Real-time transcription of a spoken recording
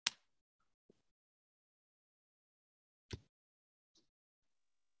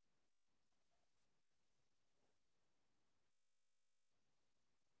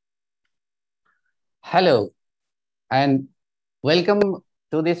Hello and welcome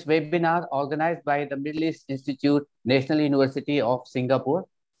to this webinar organized by the Middle East Institute, National University of Singapore.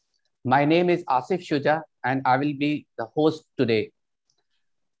 My name is Asif Shuja and I will be the host today.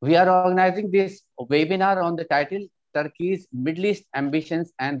 We are organizing this webinar on the title Turkey's Middle East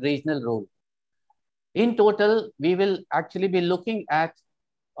Ambitions and Regional Role. In total, we will actually be looking at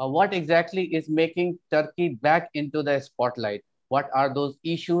what exactly is making Turkey back into the spotlight. What are those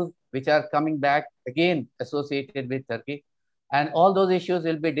issues which are coming back again associated with Turkey? And all those issues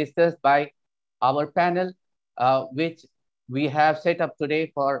will be discussed by our panel, which we have set up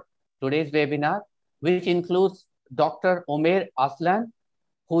today for today's webinar, which includes Dr. Omer Aslan,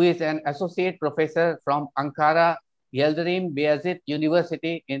 who is an associate professor from Ankara Yildirim Beyazıt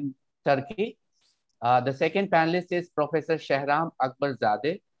University in Turkey. The second panelist is Professor Shahram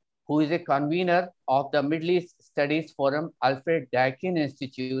Akbarzadeh, who is a convener of the Middle East Studies Forum, Alfred Deakin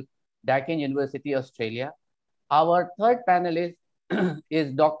Institute, Deakin University, Australia. Our third panelist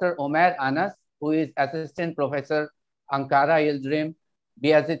is Dr. Omer Anas, who is Assistant Professor, Ankara Yildirim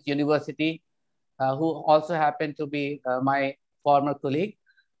Beyazıt University, who also happened to be my former colleague.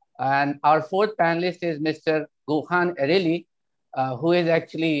 And our fourth panelist is Mr. Guhan Ereli, who is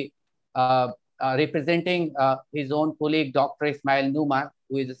actually representing his own colleague, Dr. Ismail Numan,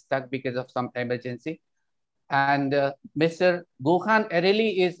 who is stuck because of some emergency. And Mr. Guhan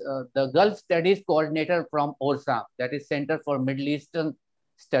Ereli is the Gulf Studies Coordinator from ORSAM, that is Center for Middle Eastern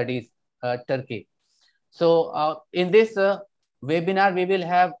Studies, Turkey. So in this webinar, we will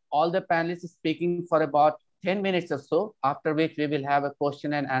have all the panelists speaking for about 10 minutes or so, after which we will have a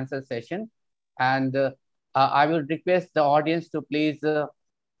question and answer session. And I will request the audience to please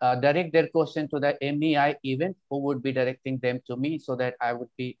direct their question to the MEI event, who would be directing them to me so that I would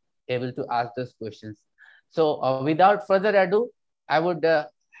be able to ask those questions. So without further ado, I would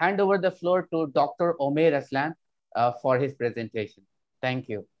hand over the floor to Dr. Omer Aslan for his presentation. Thank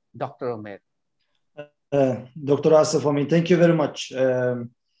you, Dr. Omer. Dr. Asif, thank you very much.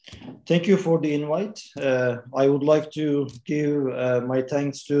 Thank you for the invite. I would like to give my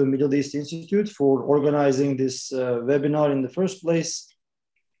thanks to Middle East Institute for organizing this webinar in the first place.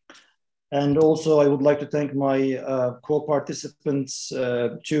 And also I would like to thank my co-participants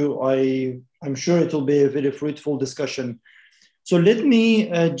too. I'm sure it will be a very fruitful discussion. So let me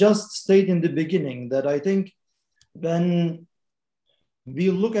just state in the beginning that I think when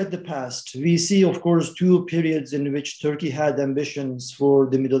we look at the past, we see, of course, two periods in which Turkey had ambitions for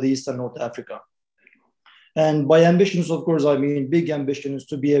the Middle East and North Africa. And by ambitions, of course, I mean big ambitions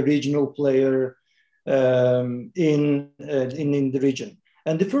to be a regional player in the region.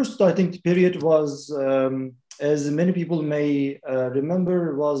 And the first, I think, period was, as many people may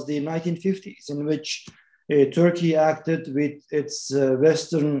remember, was the 1950s, in which Turkey acted with its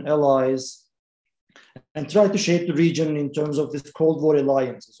Western allies and tried to shape the region in terms of this Cold War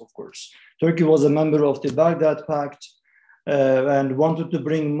alliances, of course. Turkey was a member of the Baghdad Pact and wanted to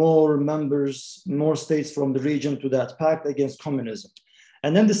bring more members, more states from the region to that pact against communism.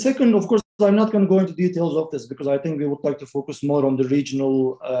 And then the second, of course, I'm not going to go into details of this because I think we would like to focus more on the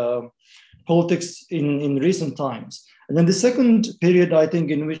regional politics in recent times. And then the second period, I think,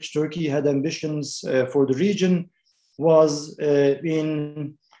 in which Turkey had ambitions for the region was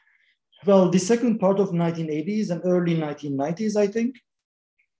the second part of 1980s and early 1990s, I think,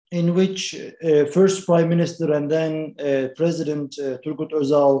 in which first Prime Minister and then President Turgut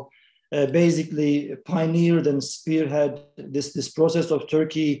Özal basically pioneered and spearhead this process of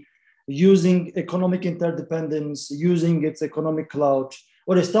Turkey using economic interdependence, using its economic clout,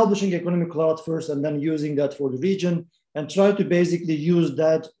 or establishing economic clout first and then using that for the region, and try to basically use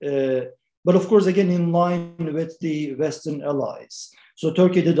that, but of course, again, in line with the Western allies. So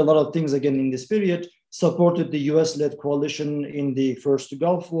Turkey did a lot of things again in this period, supported the US-led coalition in the first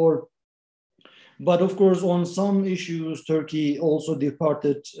Gulf War. But of course, on some issues, Turkey also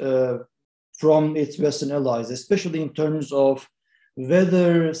departed from its Western allies, especially in terms of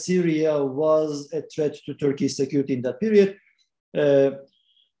whether Syria was a threat to Turkey's security in that period.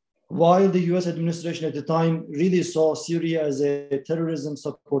 While the US administration at the time really saw Syria as a terrorism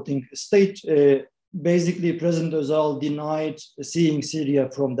supporting state, basically President Özal denied seeing Syria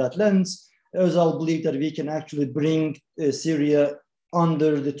from that lens. Özal believed that we can actually bring Syria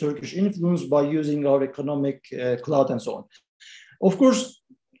under the Turkish influence by using our economic clout and so on. Of course,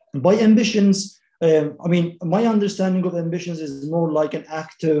 by ambitions, my understanding of ambitions is more like an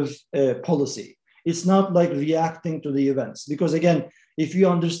active policy. It's not like reacting to the events. Because again, if you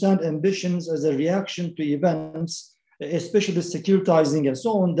understand ambitions as a reaction to events, especially securitizing and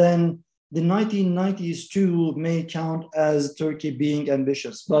so on, then the 1990s too may count as Turkey being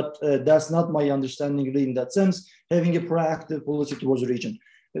ambitious, but that's not my understanding really in that sense, having a proactive policy towards the region.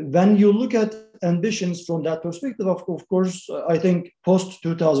 When you look at ambitions from that perspective, of course, I think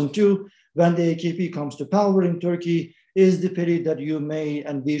post-2002, when the AKP comes to power in Turkey, is the period that you may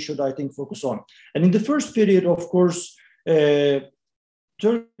and we should, I think, focus on. And in the first period, of course, Turkey,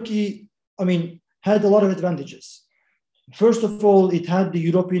 had a lot of advantages. First of all, it had the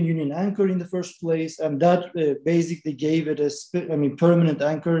European Union anchor in the first place, and that basically gave it a permanent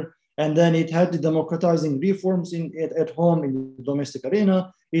anchor. And then it had the democratizing reforms at home in the domestic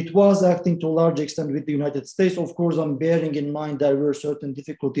arena. It was acting to a large extent with the United States. Of course, I'm bearing in mind there were certain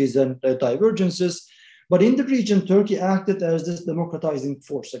difficulties and divergences. But in the region, Turkey acted as this democratizing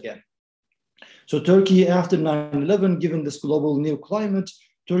force again. So Turkey, after 9/11, given this global new climate,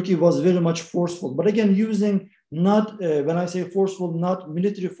 Turkey was very much forceful. But again, using not, when I say forceful, not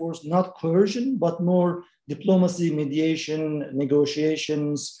military force, not coercion, but more diplomacy, mediation,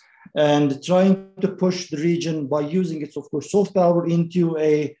 negotiations, and trying to push the region by using its, of course, soft power into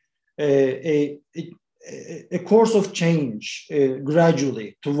a course of change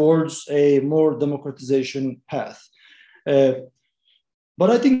gradually towards a more democratization path. But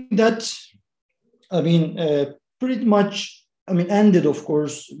I think that, pretty much, ended, of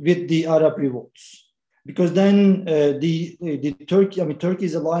course, with the Arab revolts. Because then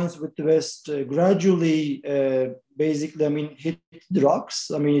Turkey's alliance with the West gradually, hit the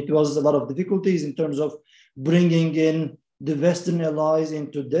rocks. It was a lot of difficulties in terms of bringing in the Western allies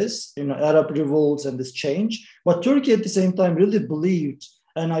into this, Arab revolts and this change. But Turkey at the same time really believed,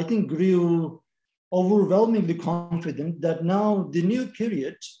 and I think grew overwhelmingly confident that now the new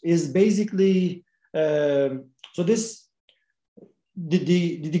period is basically, the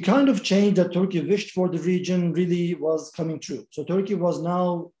kind of change that Turkey wished for the region really was coming true. So Turkey was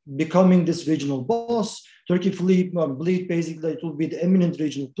now becoming this regional boss. Turkey believed basically that it would be the eminent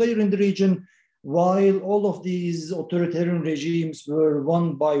regional player in the region, while all of these authoritarian regimes were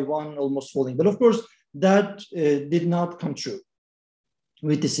one by one almost falling. But of course, that did not come true.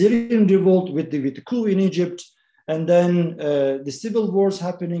 With the Syrian revolt, with the coup in Egypt, and then the civil wars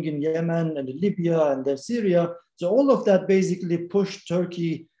happening in Yemen and Libya and then Syria. So all of that basically pushed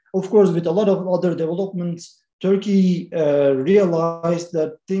Turkey, of course, with a lot of other developments. Turkey realized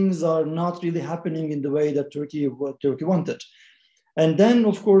that things are not really happening in the way that Turkey wanted. And then,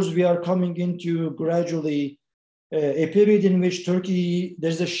 of course, we are coming into gradually a period in which Turkey,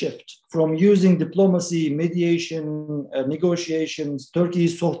 there's a shift from using diplomacy, mediation, negotiations,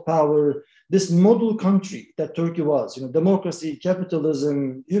 Turkey's soft power, this model country that Turkey was, democracy,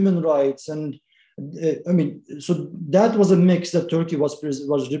 capitalism, human rights, and so that was a mix that Turkey was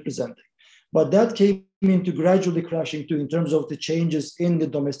representing. But that came into gradually crashing too in terms of the changes in the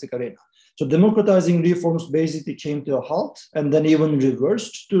domestic arena. So democratizing reforms basically came to a halt and then even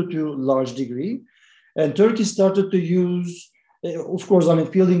reversed to a large degree. And Turkey started to use, of course,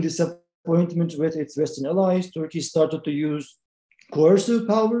 feeling disappointment with its Western allies. Turkey started to use coercive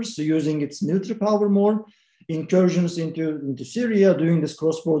powers, so using its military power more, incursions into Syria, doing this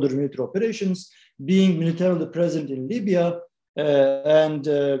cross-border military operations, being militarily present in Libya, and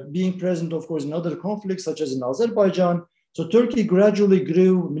being present, of course, in other conflicts, such as in Azerbaijan. So Turkey gradually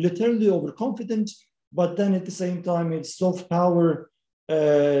grew militarily overconfident, but then at the same time, its soft power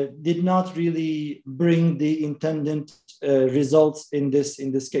did not really bring the intended results in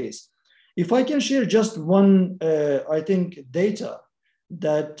this case. If I can share just one, I think, data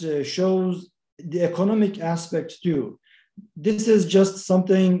that shows the economic aspect too. This is just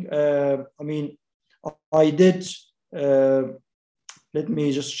something, I did, let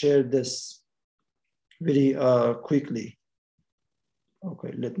me just share this very quickly.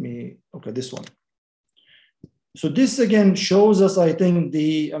 Okay, this one. So this again shows us, I think,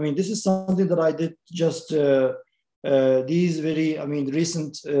 this is something that I did just these very,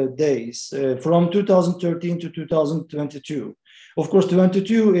 recent days from 2013 to 2022. Of course,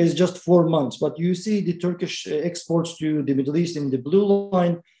 22 is just 4 months, but you see the Turkish exports to the Middle East in the blue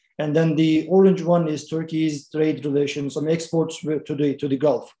line, and then the orange one is Turkey's trade relations, exports to the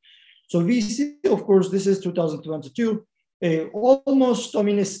Gulf. So we see, of course, this is 2022. Almost,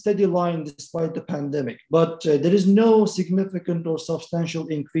 a steady line despite the pandemic, but there is no significant or substantial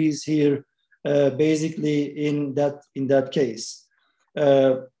increase here, basically in that case.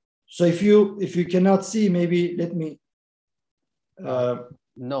 So if you cannot see, maybe let me.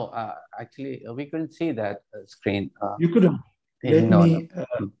 No, actually, we couldn't see that screen. You couldn't.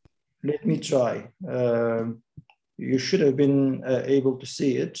 Let me try. You should have been able to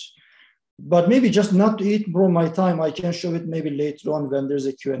see it. but maybe just not to eat more of my time, I can show it maybe later on when there's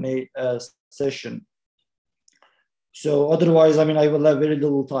a Q&A session. So otherwise, I mean, I will have very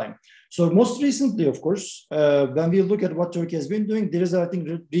little time. So most recently, of course, when we look at what Turkey has been doing, there is, I think,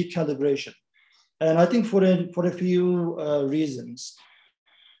 recalibration. And I think for a few reasons.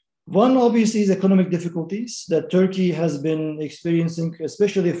 One, obviously, is economic difficulties that Turkey has been experiencing,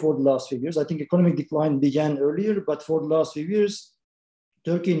 especially for the last few years. I think economic decline began earlier, but for the last few years,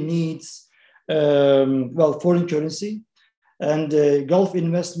 Turkey needs, foreign currency, and Gulf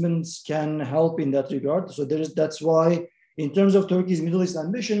investments can help in that regard. So that's why, in terms of Turkey's Middle East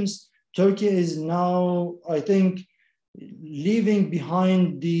ambitions, Turkey is now, I think, leaving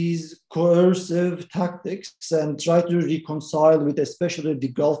behind these coercive tactics and try to reconcile with especially the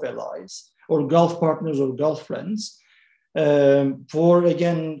Gulf allies or Gulf partners or Gulf friends for,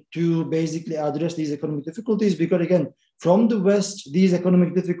 again, to basically address these economic difficulties. Because, again, from the West, these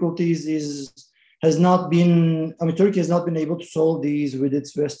economic difficulties has not been, I mean, Turkey has not been able to solve these with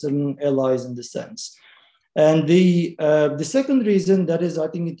its Western allies in this sense. And the second reason that is, I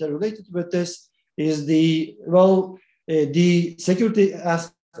think, interrelated with this is the security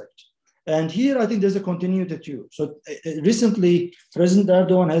aspect. And here, I think there's a continuity too. So recently, President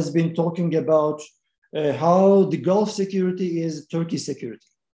Erdogan has been talking about how the Gulf security is Turkey's security.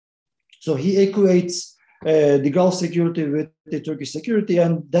 So he equates the Gulf security with the Turkish security.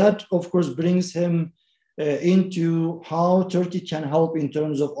 And that, of course, brings him into how Turkey can help in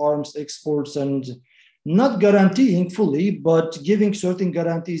terms of arms exports, and not guaranteeing fully, but giving certain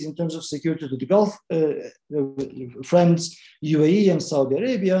guarantees in terms of security to the Gulf friends, UAE and Saudi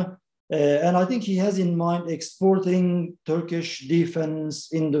Arabia. And I think he has in mind exporting Turkish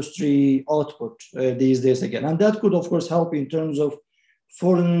defense industry output these days again. And that could, of course, help in terms of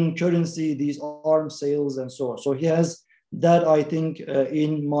foreign currency, these arms sales and so on. So he has that, I think,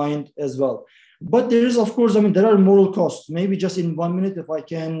 in mind as well. But there is, of course, I mean, there are moral costs. Maybe just in 1 minute, if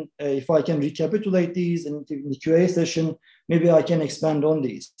I can recapitulate these in the QA session, maybe I can expand on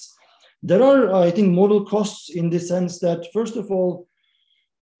these. There are, I think, moral costs in the sense that, first of all,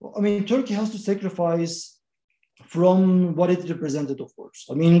 I mean, Turkey has to sacrifice from what it represented, of course.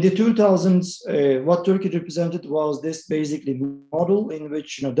 I mean, in the 2000s, what Turkey represented was this basically model in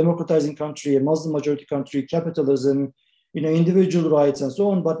which, democratizing country, a Muslim majority country, capitalism, individual rights and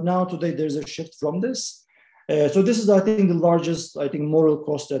so on. But now today there's a shift from this. So this is, I think, the largest, moral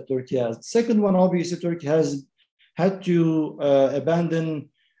cost that Turkey has. The second one, obviously, Turkey has had to abandon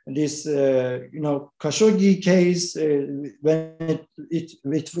this, Khashoggi case when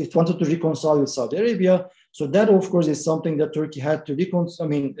it wanted to reconcile with Saudi Arabia. So that, of course, is something that Turkey had to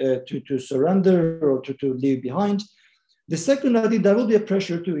to surrender or to leave behind. The second, I think, there will be a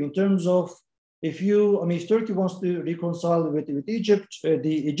pressure too in terms of if Turkey wants to reconcile with Egypt,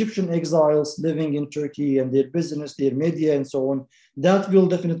 the Egyptian exiles living in Turkey and their business, their media, and so on, that will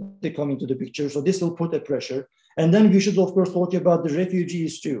definitely come into the picture. So this will put a pressure. And then we should, of course, talk about the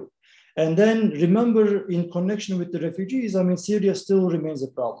refugees too. And then remember, in connection with the refugees, Syria still remains a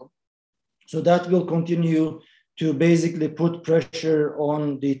problem. So that will continue to basically put pressure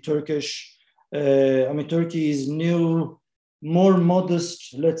on the Turkey's new, more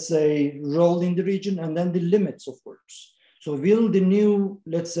modest, let's say, role in the region, and then the limits, of course. So will the new,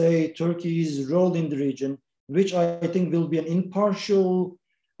 let's say, Turkey's role in the region, which I think will be an impartial,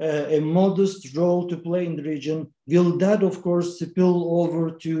 a modest role to play in the region, will that, of course, spill over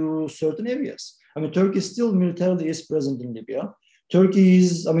to certain areas? Turkey still militarily is present in Libya. Turkey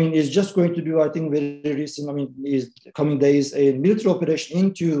is just going to do, I think, very recent, is coming days, a military operation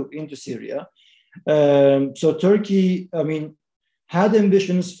into Syria. So Turkey, had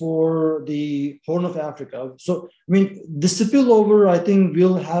ambitions for the Horn of Africa. So, the spillover, I think,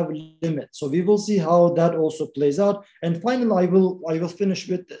 will have limits. So we will see how that also plays out. And finally, I will finish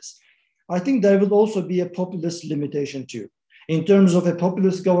with this. I think there will also be a populist limitation too, in terms of a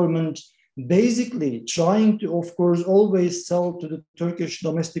populist government basically trying to, of course, always sell to the Turkish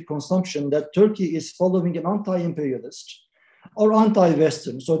domestic consumption that Turkey is following an anti-imperialist or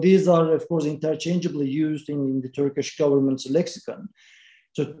anti-Western. So these are, of course, interchangeably used in the Turkish government's lexicon.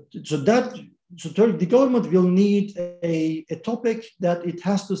 So the government will need a topic that it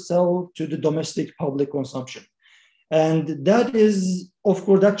has to sell to the domestic public consumption. And that is, of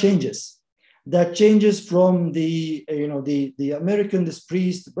course, that changes. That changes from the American, this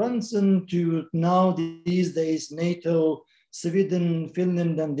priest Brunson, to now these days NATO, Sweden,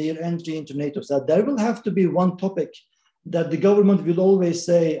 Finland, and their entry into NATO. So there will have to be one topic that the government will always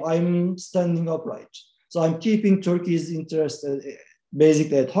say, I'm standing upright. So I'm keeping Turkey's interest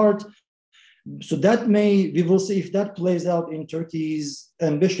basically at heart. So we will see if that plays out in Turkey's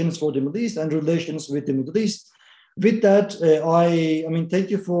ambitions for the Middle East and relations with the Middle East. With that, I mean, thank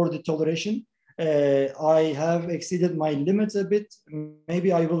you for the toleration. I have exceeded my limits a bit.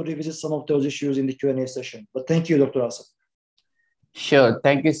 Maybe I will revisit some of those issues in the Q&A session. But thank you, Dr. Asif. Sure.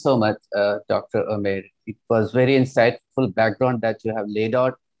 Thank you so much, Dr. Umair. It was very insightful background that you have laid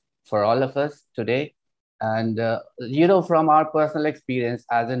out for all of us today. And, from our personal experience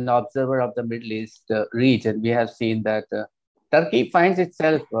as an observer of the Middle East region, we have seen that Turkey finds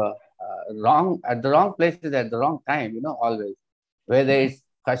itself wrong at the wrong places at the wrong time, always. Whether it's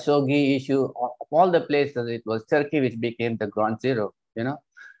Khashoggi issue, of all the places, it was Turkey which became the ground zero,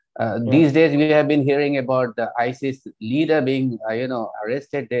 These days, we have been hearing about the ISIS leader being,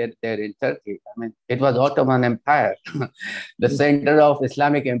 arrested there in Turkey. I mean, it was Ottoman Empire, the center of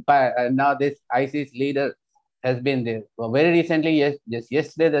Islamic Empire, and now this ISIS leader has been there. Well, very recently,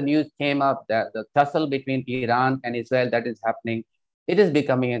 yesterday, the news came up that the tussle between Iran and Israel that is happening, it is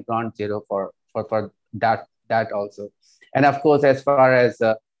becoming a ground zero for that also. And of course, as far as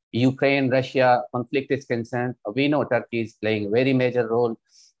Ukraine-Russia conflict is concerned, we know Turkey is playing a very major role.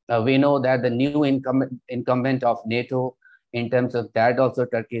 We know that the new incumbent of NATO, in terms of that also,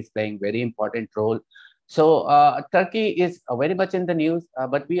 Turkey is playing very important role. So Turkey is very much in the news,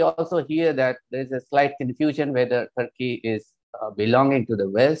 but we also hear that there's a slight confusion whether Turkey is belonging to the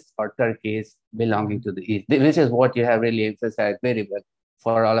West or Turkey is belonging to the East, which is what you have really emphasized very well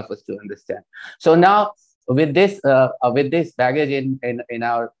for all of us to understand. So now with this baggage in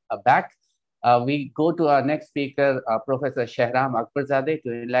our back, we go to our next speaker, Professor Shahram Akbarzadeh,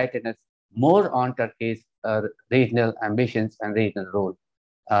 to enlighten us more on Turkey's regional ambitions and regional role.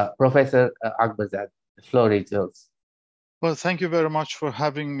 Professor Akbarzadeh, the floor is yours. Well, thank you very much for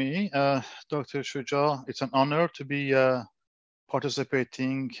having me, Dr. Shuja. It's an honor to be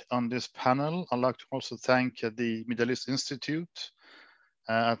participating on this panel. I'd like to also thank the Middle East Institute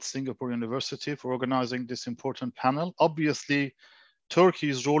at Singapore University for organizing this important panel. Obviously,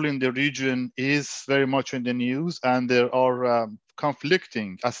 Turkey's role in the region is very much in the news, and there are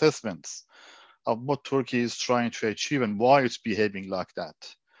conflicting assessments of what Turkey is trying to achieve and why it's behaving like that.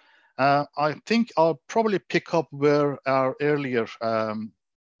 I think I'll probably pick up where our earlier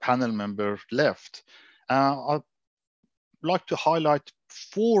panel member left. I'd like to highlight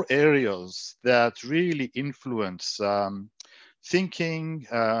 4 areas that really influence thinking,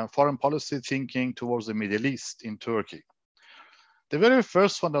 foreign policy thinking towards the Middle East in Turkey. The very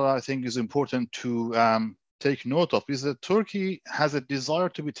first one that I think is important to take note of is that Turkey has a desire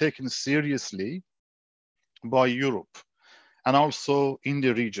to be taken seriously by Europe and also in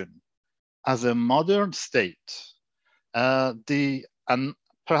the region as a modern state, and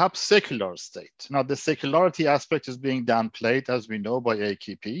perhaps secular state. Now, the secularity aspect is being downplayed, as we know, by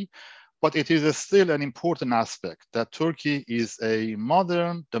AKP, but it is still an important aspect that Turkey is a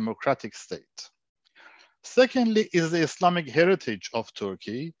modern democratic state. Secondly is the Islamic heritage of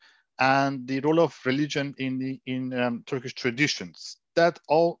Turkey and the role of religion in Turkish traditions. That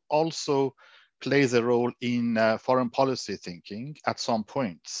also plays a role in foreign policy thinking at some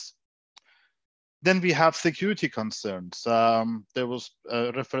points. Then we have security concerns. There was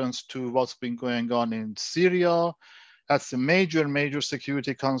a reference to what's been going on in Syria. That's a major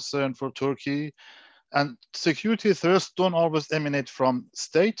security concern for Turkey. And security threats don't always emanate from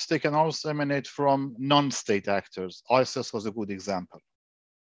states. They can also emanate from non-state actors. ISIS was a good example.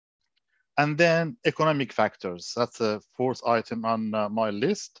 And then economic factors. That's the 4th item on my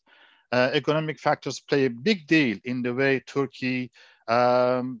list. Economic factors play a big deal in the way Turkey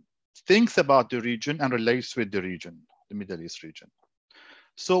thinks about the region and relates with the region, the Middle East region.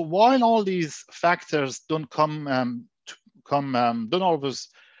 So while all these factors don't always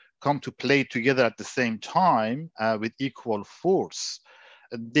come to play together at the same time with equal force,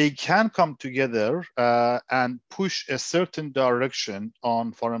 they can come together and push a certain direction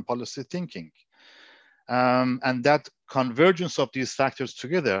on foreign policy thinking. And that convergence of these factors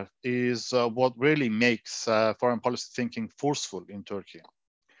together is what really makes foreign policy thinking forceful in Turkey.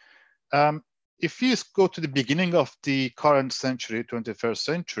 If we go to the beginning of the current century, 21st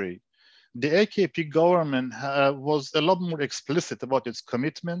century, the AKP government was a lot more explicit about its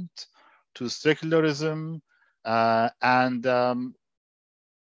commitment to secularism and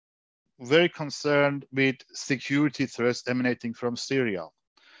very concerned with security threats emanating from Syria.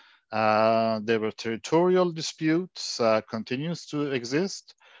 There were territorial disputes, continues to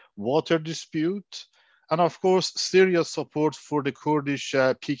exist, water dispute, and of course, Syria's support for the Kurdish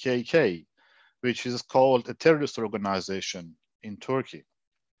PKK, which is called a terrorist organization in Turkey.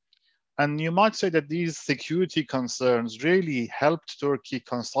 And you might say that these security concerns really helped Turkey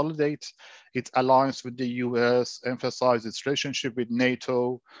consolidate its alliance with the US, emphasize its relationship with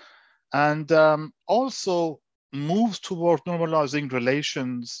NATO, and also moves towards normalizing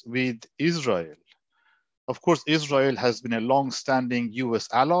relations with Israel. Of course, Israel has been a long-standing US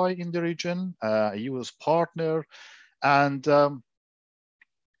ally in the region, a US partner, and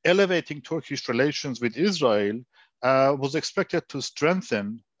elevating Turkish relations with Israel was expected to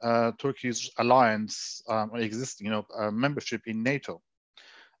strengthen Turkey's alliance, existing, membership in NATO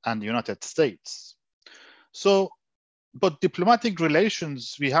and the United States. So, but diplomatic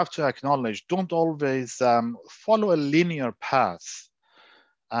relations, we have to acknowledge, don't always follow a linear path.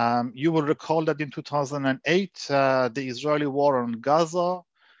 You will recall that in 2008, the Israeli war on Gaza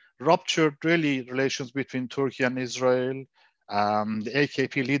ruptured really relations between Turkey and Israel. The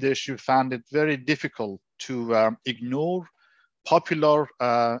AKP leadership found it very difficult to ignore popular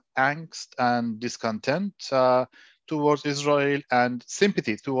angst and discontent towards Israel and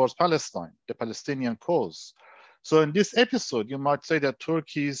sympathy towards Palestine, the Palestinian cause. So in this episode, you might say that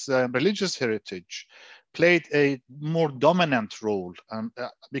Turkey's religious heritage played a more dominant role and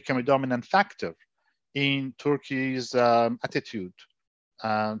became a dominant factor in Turkey's attitude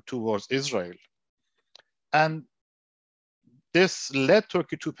towards Israel. And this led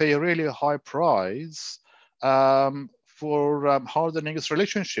Turkey to pay a really high price for hardening its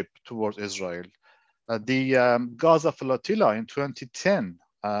relationship towards Israel. The Gaza flotilla in 2010,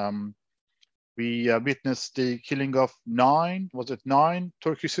 we witnessed the killing of nine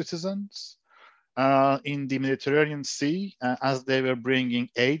Turkish citizens in the Mediterranean Sea as they were bringing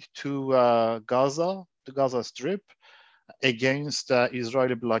aid to Gaza, the Gaza Strip, against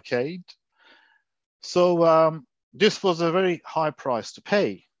Israeli blockade. So this was a very high price to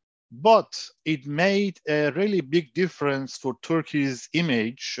pay, but it made a really big difference for Turkey's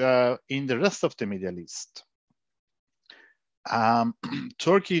image in the rest of the Middle East.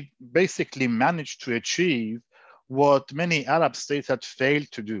 Turkey basically managed to achieve what many Arab states had failed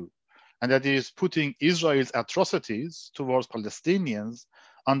to do, and that is putting Israel's atrocities towards Palestinians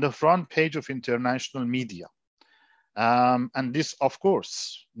on the front page of international media. And this, of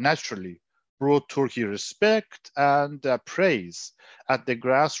course, naturally brought Turkey respect and praise at the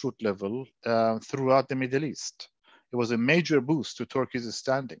grassroots level throughout the Middle East. It was a major boost to Turkey's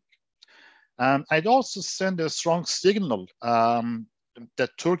standing. I'd also send a strong signal that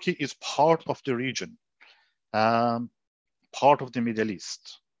Turkey is part of the region, part of the Middle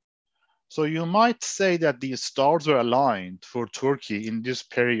East. So you might say that the stars were aligned for Turkey in this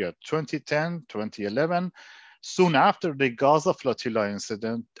period, 2010, 2011. Soon after the Gaza flotilla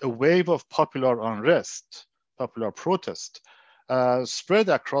incident, a wave of popular unrest, popular protest, spread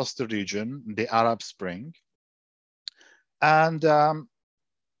across the region, the Arab Spring, and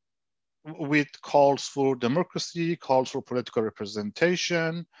with calls for democracy, calls for political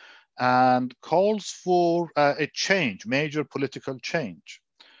representation, and calls for a change, major political change.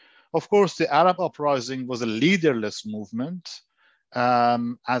 Of course, the Arab uprising was a leaderless movement,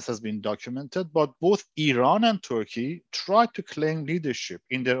 as has been documented, but both Iran and Turkey tried to claim leadership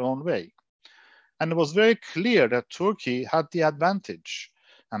in their own way. And it was very clear that Turkey had the advantage.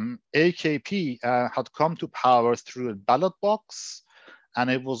 AKP had come to power through a ballot box, and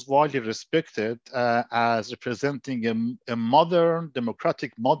it was widely respected as representing a modern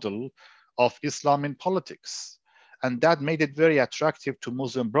democratic model of Islam in politics. And that made it very attractive to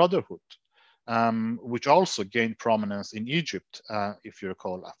Muslim Brotherhood, which also gained prominence in Egypt, if you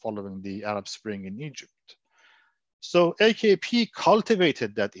recall, following the Arab Spring in Egypt. So AKP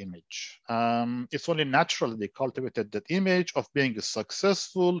cultivated that image. It's only natural they cultivated that image of being a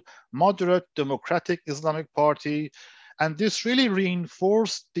successful, moderate, democratic Islamic party. And this really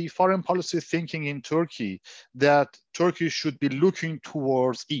reinforced the foreign policy thinking in Turkey that Turkey should be looking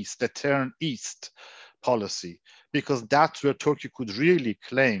towards East, the turn East policy, because that's where Turkey could really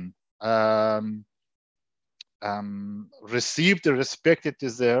claim, receive the respect it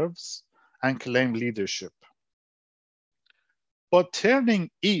deserves and claim leadership. But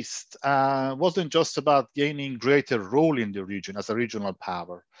turning East wasn't just about gaining greater role in the region as a regional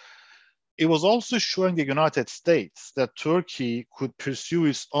power. It was also showing the United States that Turkey could pursue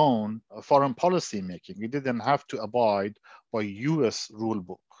its own foreign policy making. It didn't have to abide by US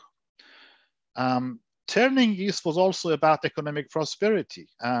rulebook. Turning East was also about economic prosperity.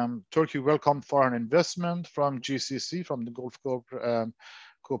 Turkey welcomed foreign investment from GCC, from the Gulf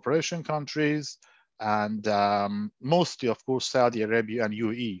cooperation countries, and mostly, of course, Saudi Arabia and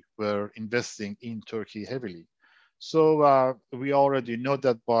UAE were investing in Turkey heavily. So we already know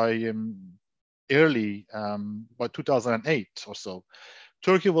that by 2008 or so,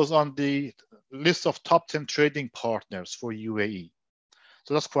 Turkey was on the list of top 10 trading partners for UAE.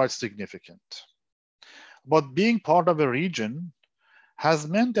 So that's quite significant. But being part of a region has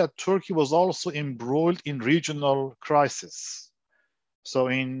meant that Turkey was also embroiled in regional crisis. So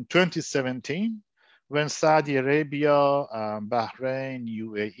in 2017, when Saudi Arabia, Bahrain,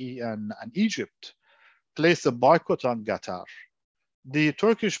 UAE, and Egypt placed a boycott on Qatar, the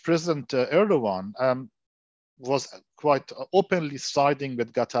Turkish President Erdogan was quite openly siding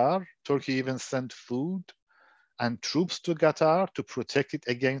with Qatar. Turkey even sent food and troops to Qatar to protect it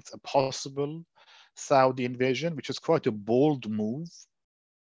against a possible Saudi invasion, which is quite a bold move.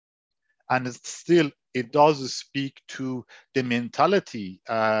 And it does speak to the mentality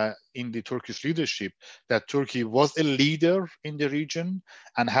in the Turkish leadership that Turkey was a leader in the region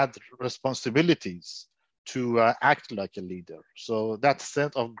and had responsibilities to act like a leader. So that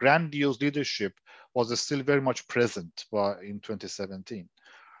sense of grandiose leadership was still very much present in 2017.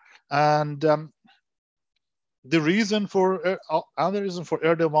 And the reason for other reason for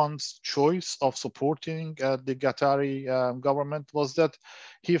Erdogan's choice of supporting the Qatari government was that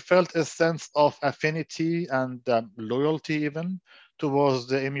he felt a sense of affinity and loyalty even towards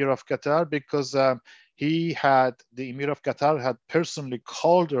the Emir of Qatar, because the Emir of Qatar had personally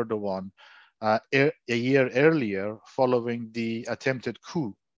called Erdogan a year earlier following the attempted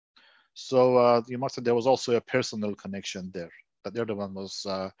coup. So you must say there was also a personal connection there that Erdogan was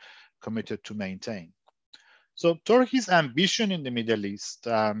committed to maintain. So Turkey's ambition in the Middle East,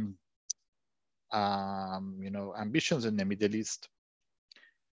 ambitions in the Middle East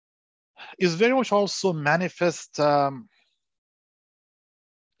is very much also manifest in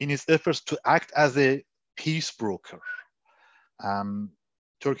its efforts to act as a peace broker.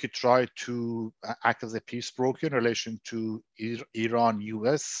 Turkey tried to act as a peace broker in relation to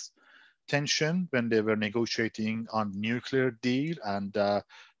Iran-US tension when they were negotiating on nuclear deal, and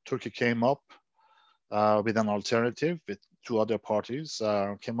Turkey came up with an alternative with two other parties,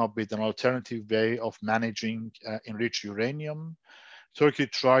 came up with an alternative way of managing enriched uranium. Turkey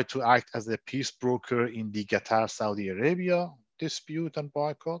tried to act as a peace broker in the Qatar-Saudi Arabia dispute and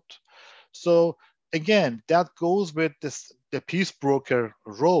boycott. So again, that goes with the peace broker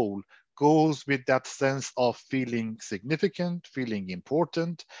role, goes with that sense of feeling significant, feeling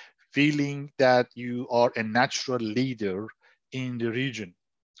important, feeling that you are a natural leader in the region.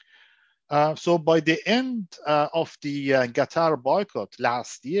 So by the end of the Qatar boycott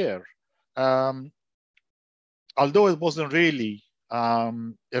last year, although it wasn't really a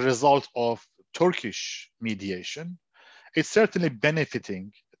result of Turkish mediation, it's certainly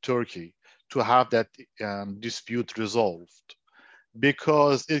benefiting Turkey to have that dispute resolved,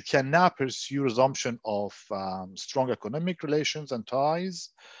 because it can now pursue resumption of strong economic relations and ties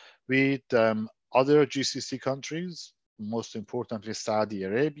with other GCC countries, most importantly Saudi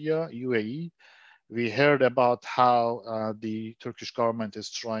Arabia, UAE. We heard about how the Turkish government is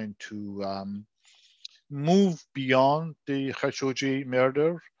trying to move beyond the Khashoggi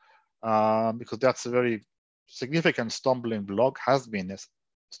murder, because that's a very significant stumbling block, has been a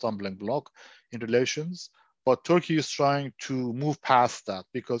stumbling block in relations. But Turkey is trying to move past that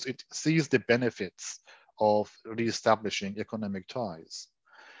because it sees the benefits of reestablishing economic ties.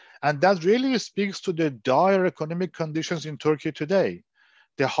 And that really speaks to the dire economic conditions in Turkey today.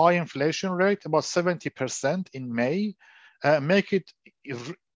 The high inflation rate, about 70% in May, make it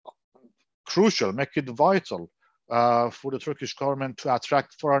crucial, make it vital for the Turkish government to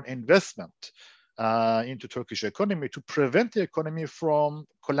attract foreign investment into Turkish economy to prevent the economy from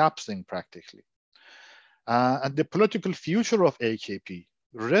collapsing practically. And the political future of AKP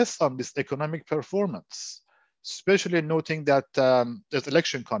rests on this economic performance, especially noting that there's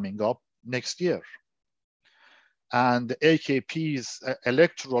election coming up next year. And the AKP's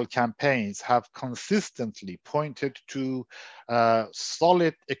electoral campaigns have consistently pointed to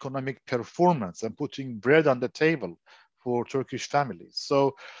solid economic performance and putting bread on the table for Turkish families.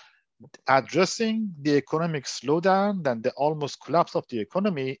 So addressing the economic slowdown and the almost collapse of the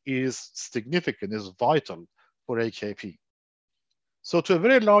economy is significant, is vital for AKP. So to a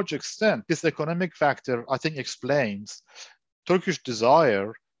very large extent, this economic factor, I think, explains Turkish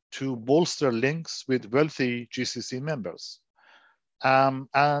desire to bolster links with wealthy GCC members. I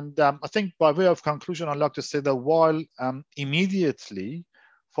think by way of conclusion, I'd like to say that while immediately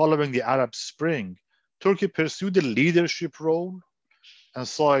following the Arab Spring, Turkey pursued a leadership role and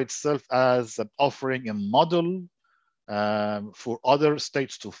saw itself as offering a model for other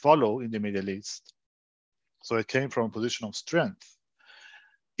states to follow in the Middle East. So it came from a position of strength.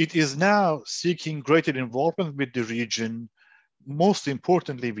 It is now seeking greater involvement with the region, most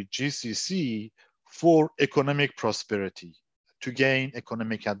importantly with GCC, for economic prosperity, to gain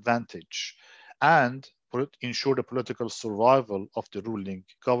economic advantage and ensure the political survival of the ruling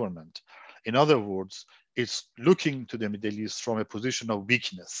government. In other words, it's looking to the Middle East from a position of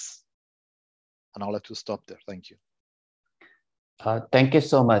weakness. And I'll let you stop there. Thank you. Thank you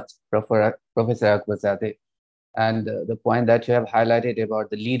so much, Professor Akbarzadeh. And the point that you have highlighted about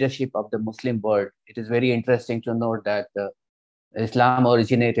the leadership of the Muslim world, it is very interesting to note that Islam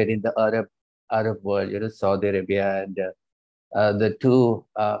originated in the Arab world, Saudi Arabia, and the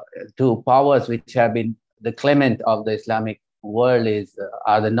two powers which have been the claimant of the Islamic world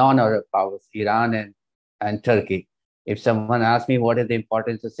are the non-Arab powers, Iran and Turkey. If someone asks me what is the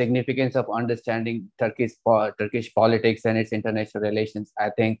importance or significance of understanding Turkish politics and its international relations,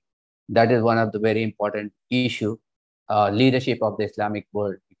 I think that is one of the very important issue, leadership of the Islamic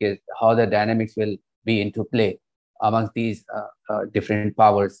world, because how the dynamics will be into play amongst these different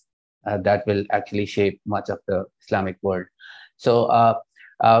powers that will actually shape much of the Islamic world. So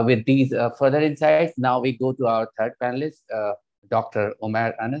with these further insights, now we go to our third panelist, Dr.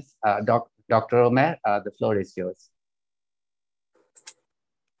 Omer Anas. Dr. Omer, the floor is yours.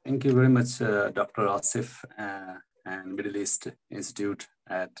 Thank you very much, Dr. Asif and Middle East Institute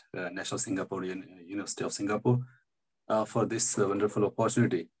at National Singaporean University of Singapore for this wonderful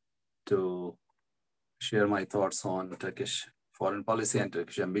opportunity to share my thoughts on Turkish foreign policy and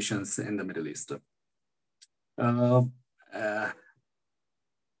Turkish ambitions in the Middle East.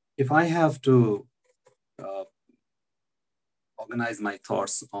 If I have to organize my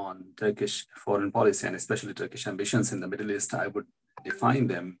thoughts on Turkish foreign policy and especially Turkish ambitions in the Middle East, I would define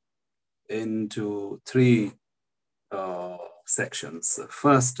them into three sections.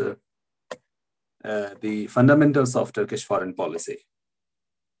 First, the fundamentals of Turkish foreign policy.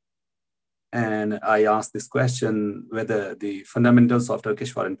 And I ask this question whether the fundamentals of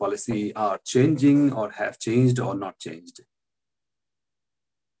Turkish foreign policy are changing or have changed or not changed.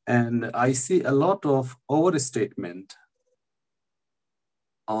 And I see a lot of overstatement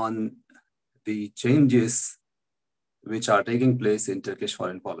on the changes which are taking place in Turkish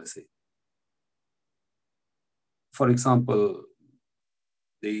foreign policy. For example,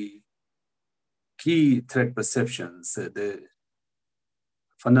 the key threat perceptions, the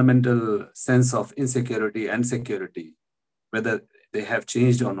fundamental sense of insecurity and security, whether they have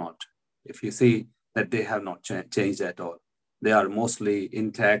changed or not. If you see that they have not changed at all, they are mostly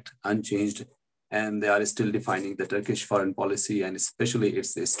intact, unchanged, and they are still defining the Turkish foreign policy and especially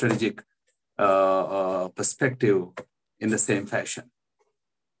its strategic perspective in the same fashion.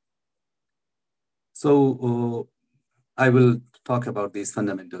 So I will talk about these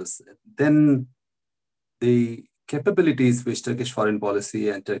fundamentals. Then the capabilities which Turkish foreign policy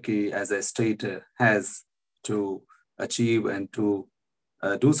and Turkey as a state has to achieve and to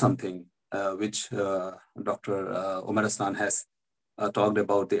do something, which Dr. Omer Aslan has talked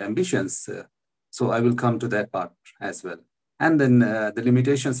about the ambitions. So I will come to that part as well. And then the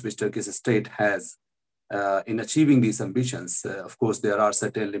limitations which Turkish state has in achieving these ambitions. Of course, there are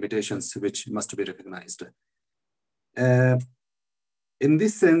certain limitations which must be recognized. In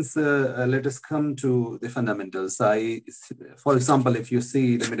this sense, let us come to the fundamentals. For example, if you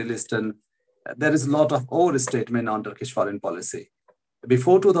see the Middle Eastern, there is a lot of overstatement on Turkish foreign policy.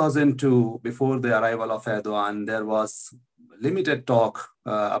 Before 2002, before the arrival of Erdogan, there was limited talk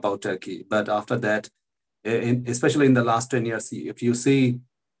about Turkey. But after that, especially in the last 10 years, if you see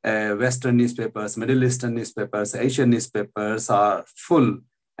Western newspapers, Middle Eastern newspapers, Asian newspapers are full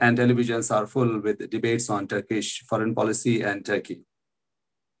and televisions are full with debates on Turkish foreign policy and Turkey.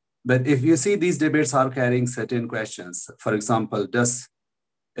 But if you see these debates are carrying certain questions, for example, does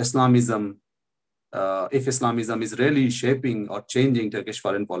Islamism, if Islamism is really shaping or changing Turkish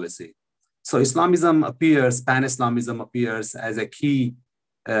foreign policy. So Islamism appears, Pan-Islamism appears as a key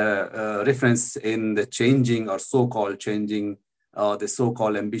reference in the changing or so-called changing the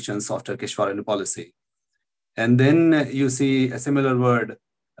so-called ambitions of Turkish foreign policy. And then you see a similar word,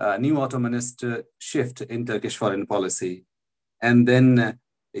 new Ottomanist shift in Turkish foreign policy. And then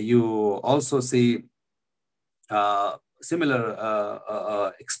you also see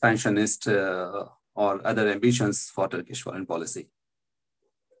similar expansionist or other ambitions for Turkish foreign policy.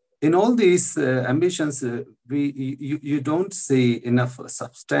 In all these ambitions, you don't see enough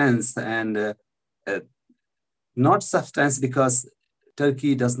substance, and not substance because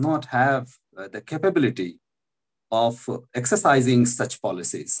Turkey does not have the capability of exercising such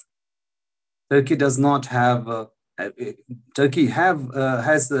policies. Turkey does not have, Turkey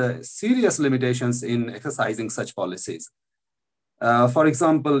has serious limitations in exercising such policies. For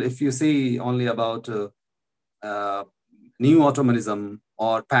example, if you see only about new Ottomanism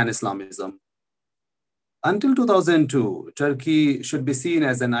or Pan-Islamism, until 2002, Turkey should be seen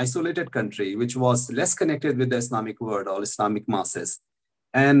as an isolated country, which was less connected with the Islamic world or Islamic masses.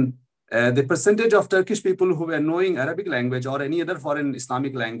 And the percentage of Turkish people who were knowing Arabic language or any other foreign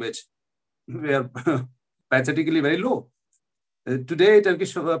Islamic language were pathetically very low. Today,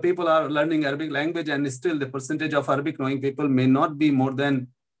 Turkish people are learning Arabic language, and still the percentage of Arabic knowing people may not be more than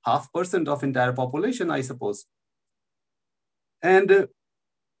 0.5% of entire population, I suppose. And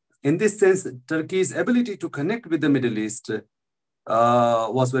in this sense, Turkey's ability to connect with the Middle East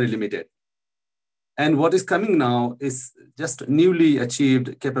was very limited. And what is coming now is just newly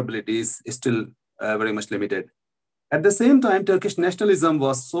achieved capabilities is still very much limited. At the same time, Turkish nationalism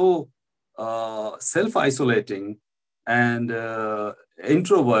was so self-isolating and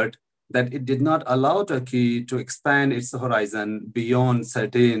introvert that it did not allow Turkey to expand its horizon beyond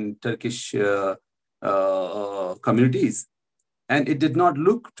certain Turkish communities. And it did not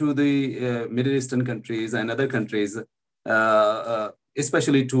look to the Middle Eastern countries and other countries,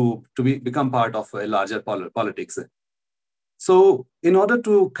 especially to become part of a larger politics. So in order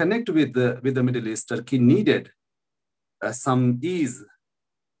to connect with the Middle East, Turkey needed some ease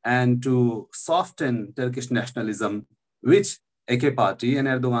and to soften Turkish nationalism, which AK party and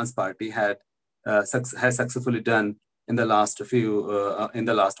Erdogan's party has successfully done in the last in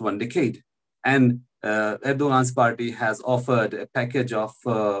the last 1 decade. And Erdogan's party has offered a package of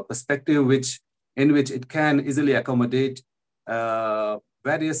perspective in which it can easily accommodate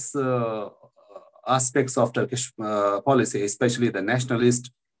various aspects of Turkish policy, especially the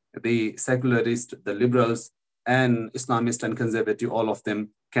nationalist, the secularist, the liberals, and Islamist and conservative. All of them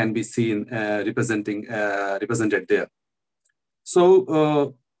can be seen represented there.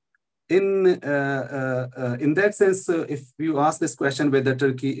 So in that sense, if you ask this question whether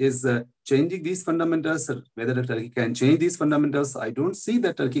Turkey is changing these fundamentals, or whether Turkey can change these fundamentals, I don't see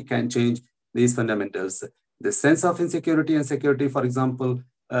that Turkey can change these fundamentals. The sense of insecurity and security, for example,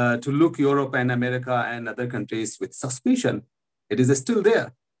 to look Europe and America and other countries with suspicion, it is still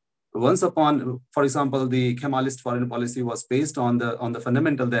there. Once upon, for example, the Kemalist foreign policy was based on the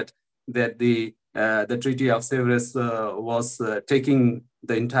fundamental that the Treaty of Sevres was taking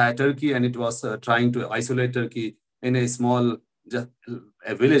the entire Turkey, and it was trying to isolate Turkey in a small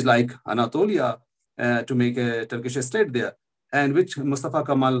a village like Anatolia to make a Turkish state there, and which Mustafa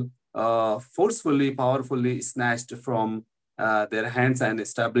Kemal forcefully, powerfully snatched from their hands and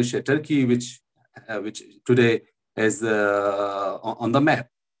established a Turkey which today is on the map.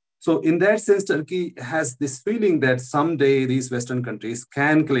 So in that sense, Turkey has this feeling that someday these Western countries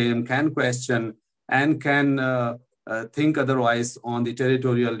can claim, can question, and can think otherwise on the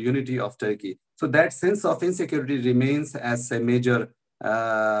territorial unity of Turkey. So that sense of insecurity remains as a major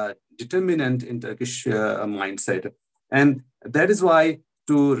determinant in Turkish mindset. And that is why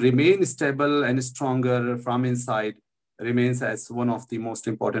to remain stable and stronger from inside remains as one of the most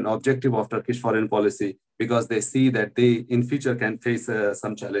important objectives of Turkish foreign policy, because they see that they in future can face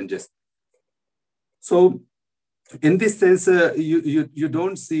some challenges. So in this sense, you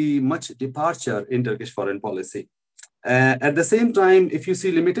don't see much departure in Turkish foreign policy. At the same time, if you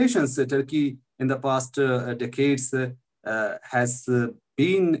see limitations, Turkey in the past decades has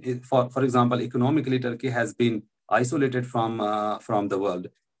been, for example, economically, Turkey has been isolated from the world.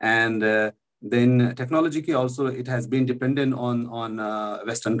 And then technologically also, it has been dependent on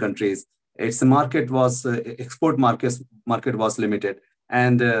Western countries. Its market was, export market was limited.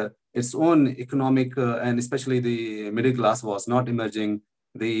 And its own economic and especially the middle class was not emerging.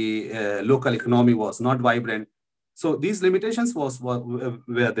 The local economy was not vibrant. So these limitations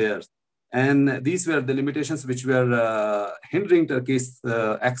were there. And these were the limitations which were hindering Turkey's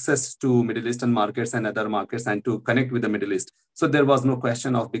access to Middle Eastern markets and other markets and to connect with the Middle East. So there was no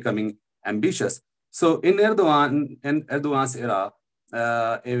question of becoming ambitious. So in Erdogan's era,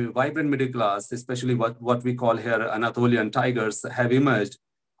 a vibrant middle class, especially what we call here Anatolian tigers, have emerged,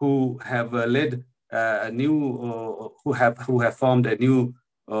 who have led a new, who have formed a new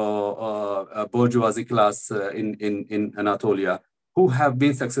bourgeoisie class in Anatolia, who have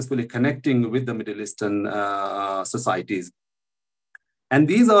been successfully connecting with the Middle Eastern societies. And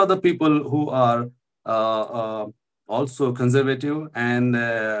these are the people who are also conservative, and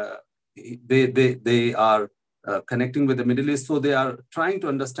they are connecting with the Middle East. So they are trying to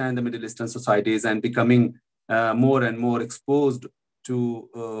understand the Middle Eastern societies and becoming more and more exposed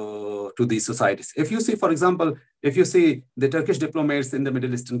to these societies. If you see, for example, if you see the Turkish diplomats in the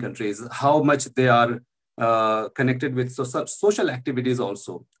Middle Eastern countries, how much they are connected with social activities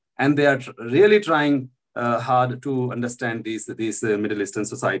also. And they are really trying hard to understand these Middle Eastern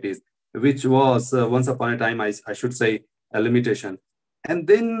societies, which was once upon a time, I should say, a limitation. And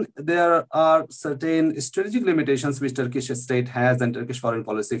then there are certain strategic limitations which Turkish state has and Turkish foreign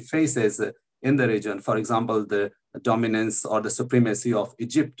policy faces in the region. For example, the dominance or the supremacy of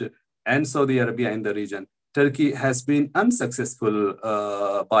Egypt and Saudi Arabia in the region. Turkey has been unsuccessful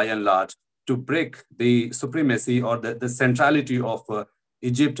by and large to break the supremacy or the centrality of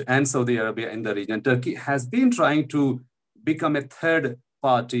Egypt and Saudi Arabia in the region. Turkey has been trying to become a third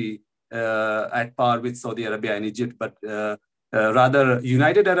party at par with Saudi Arabia and Egypt, but rather,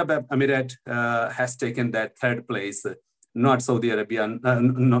 United Arab Emirates has taken that third place, not Saudi Arabia,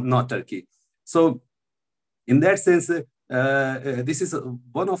 not Turkey. So, in that sense, this is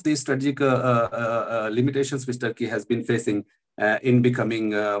one of the strategic limitations which Turkey has been facing in becoming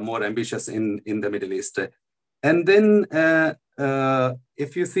more ambitious in the Middle East. And then,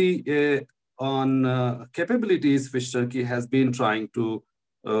 if you see on capabilities which Turkey has been trying to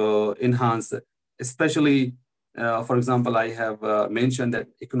enhance, especially for example, I have mentioned that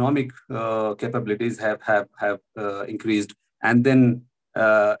economic capabilities have increased, and then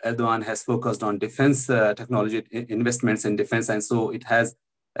Erdogan has focused on defense technology investments in defense, and so it has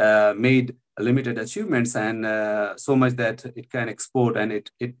made limited achievements, and so much that it can export,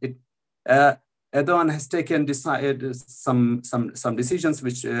 and Erdogan has decided some decisions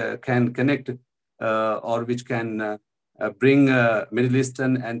which can connect or which can bring Middle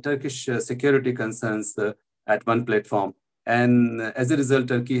Eastern and Turkish security concerns at one platform. And as a result,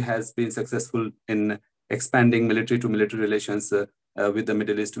 Turkey has been successful in expanding military-to-military relations with the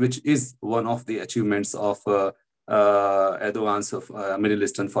Middle East, which is one of the achievements of Erdogan's Middle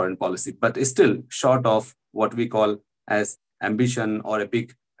Eastern foreign policy, but is still short of what we call as ambition or a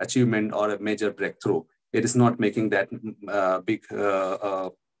big achievement or a major breakthrough. It is not making that big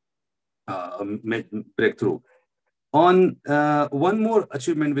breakthrough. On one more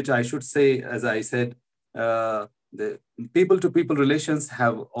achievement, which I should say, as I said, the people-to-people relations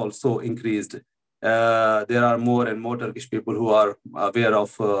have also increased. There are more and more Turkish people who are aware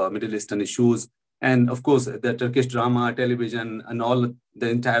of Middle Eastern issues. And of course, the Turkish drama, television, and all the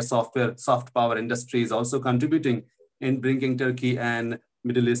entire soft power industry is also contributing in bringing Turkey and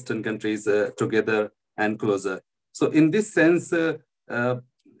Middle Eastern countries together and closer. So in this sense,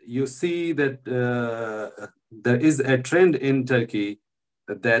 you see that there is a trend in Turkey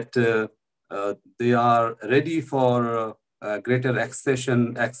that they are ready for greater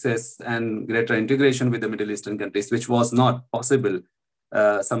access and greater integration with the Middle Eastern countries, which was not possible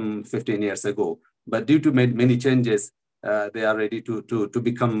some 15 years ago. But due to many changes, they are ready to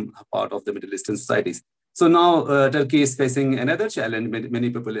become a part of the Middle Eastern societies. So now Turkey is facing another challenge. Many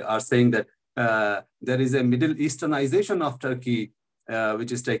people are saying that there is a Middle Easternization of Turkey,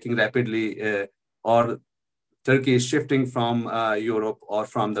 which is taking rapidly, or Turkey is shifting from Europe or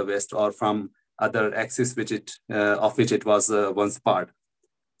from the West or from other axis of which it was once part.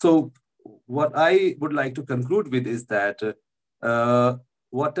 So what I would like to conclude with is that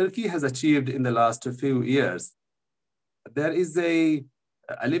what Turkey has achieved in the last few years, there is an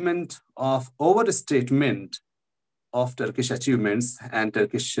element of overstatement of Turkish achievements and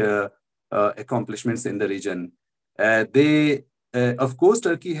Turkish accomplishments in the region. Of course,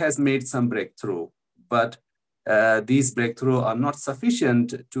 Turkey has made some breakthrough, but these breakthroughs are not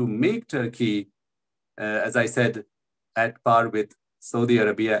sufficient to make Turkey, as I said, at par with Saudi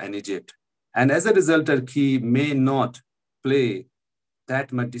Arabia and Egypt. And as a result, Turkey may not play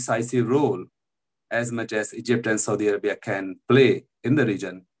that much decisive role as much as Egypt and Saudi Arabia can play in the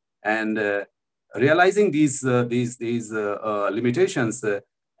region. And realizing these limitations,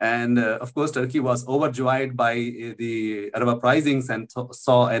 and of course, Turkey was overjoyed by the Arab uprisings and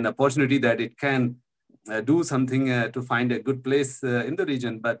saw an opportunity that it can do something to find a good place in the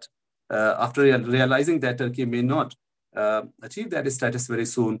region. But after realizing that Turkey may not achieve that status very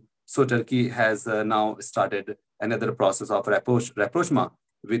soon, so Turkey has now started another process of rapprochement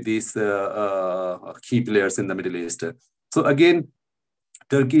with these key players in the Middle East. So again,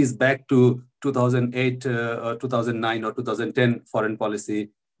 Turkey is back to 2008, 2009 or 2010 foreign policy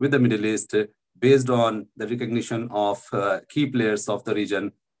with the Middle East based on the recognition of key players of the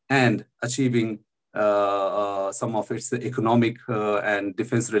region and achieving some of its economic and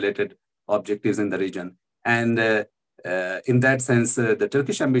defense-related objectives in the region. And in that sense, the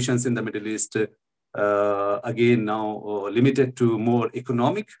Turkish ambitions in the Middle East, again, now limited to more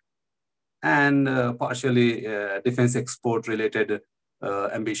economic and partially defense export-related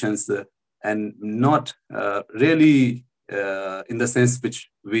ambitions, and not really in the sense which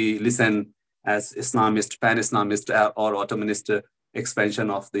we listen as Islamist, pan-Islamist or Ottomanist expansion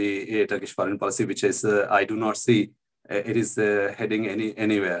of the Turkish foreign policy, which is, I do not see it is heading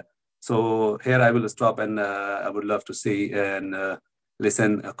anywhere. So here I will stop, and I would love to see and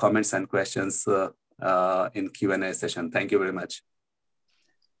listen comments and questions in Q&A session. Thank you very much.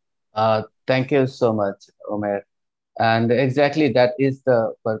 Thank you so much, Omer. And exactly that is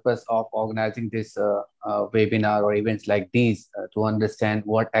the purpose of organizing this webinar or events like these, to understand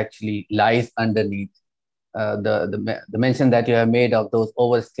what actually lies underneath the mention that you have made of those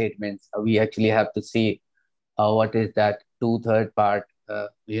overstatements. We actually have to see what is that 2/3 part,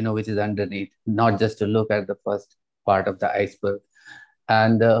 which is underneath, not just to look at the first part of the iceberg.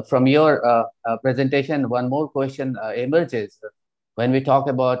 And from your presentation, one more question emerges. When we talk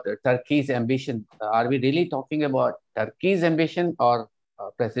about Turkey's ambition, are we really talking about Turkey's ambition or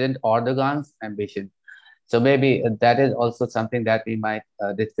President Erdogan's ambition? So maybe that is also something that we might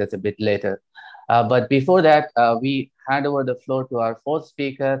discuss a bit later. But before that, we hand over the floor to our fourth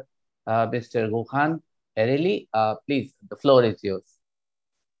speaker, Mr. Gökhan Ereğli. Please, the floor is yours.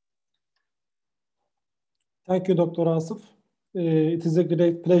 Thank you, Dr. Asif. It is a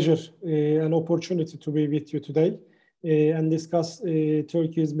great pleasure and opportunity to be with you today and discuss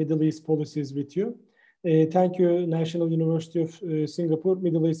Turkey's Middle East policies with you. Thank you, National University of Singapore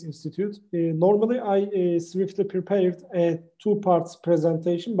Middle East Institute. Normally, I swiftly prepared a two-parts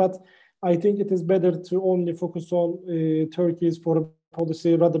presentation, but I think it is better to only focus on Turkey's foreign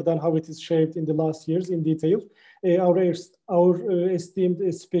policy rather than how it is shaped in the last years in detail. Our esteemed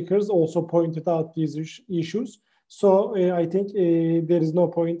speakers also pointed out these issues. So I think there is no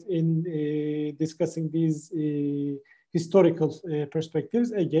point in discussing these historical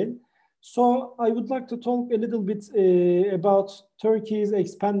perspectives again. So I would like to talk a little bit about Turkey's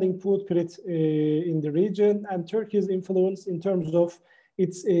expanding footprint in the region and Turkey's influence in terms of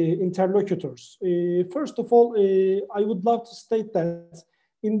its interlocutors. First of all, I would love to state that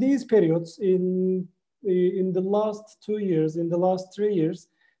in these periods, in the last 2 years, in the last 3 years,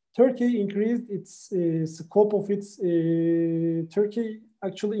 Turkey increased its scope of its, Turkey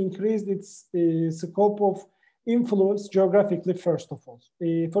actually increased its scope of influence geographically, first of all.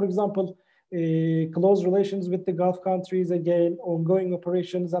 For example, close relations with the Gulf countries, again, ongoing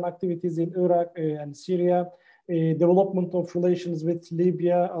operations and activities in Iraq and Syria, development of relations with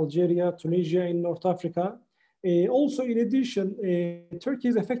Libya, Algeria, Tunisia in North Africa. Also, in addition,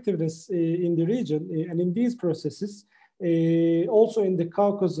 Turkey's effectiveness in the region and in these processes, also in the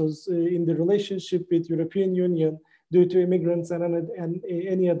Caucasus, in the relationship with European Union due to immigrants and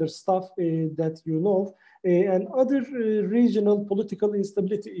any other stuff that you know, and other regional political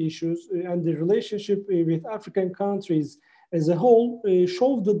instability issues and the relationship with African countries as a whole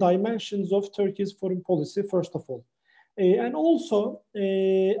show the dimensions of Turkey's foreign policy, first of all. And also,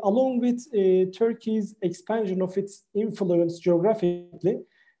 along with Turkey's expansion of its influence geographically,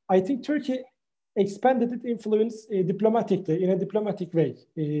 I think Turkey expanded its influence diplomatically, in a diplomatic way.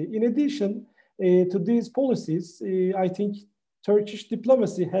 In addition to these policies, I think Turkish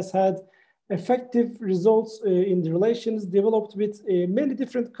diplomacy has had effective results in the relations developed with many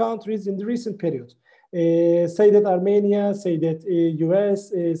different countries in the recent period. Say that Armenia, say that US,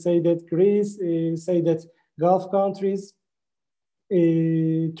 say that Greece, say that Gulf countries.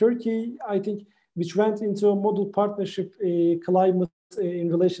 Turkey, I think, which went into a model partnership climate in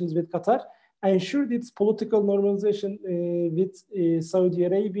relations with Qatar, ensured its political normalization with Saudi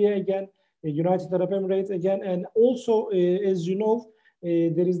Arabia again, United Arab Emirates again, and also, as you know,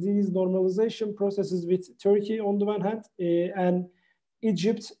 there is these normalization processes with Turkey on the one hand, and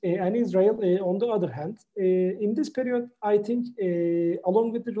Egypt and Israel on the other hand. In this period, I think,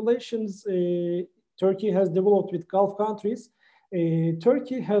 along with the relations Turkey has developed with Gulf countries,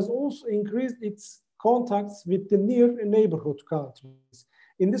 Turkey has also increased its contacts with the near neighborhood countries.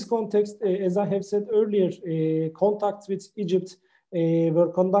 In this context, as I have said earlier, contacts with Egypt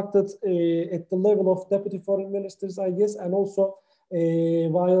were conducted at the level of deputy foreign ministers, I guess, and also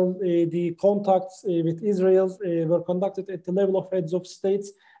while the contacts with Israel were conducted at the level of heads of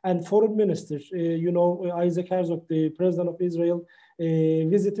states and foreign ministers. You know, Isaac Herzog, the president of Israel,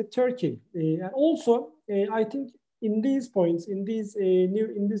 visited Turkey. And also, I think in these points, in this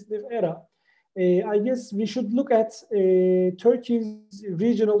new era, I guess we should look at Turkey's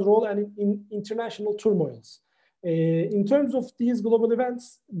regional role and in international turmoils. In terms of these global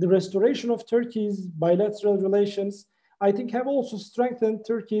events, the restoration of Turkey's bilateral relations, I think, have also strengthened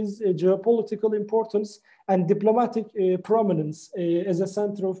Turkey's geopolitical importance and diplomatic prominence as a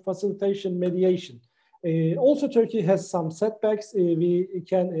center of facilitation mediation. Also, Turkey has some setbacks. We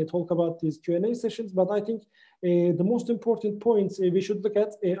can talk about these Q&A sessions, but I think the most important points we should look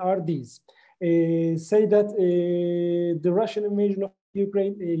at are these. Say that the Russian invasion of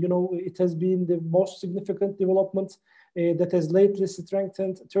Ukraine, you know, it has been the most significant development that has lately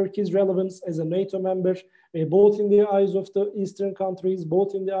strengthened Turkey's relevance as a NATO member both in the eyes of the Eastern countries,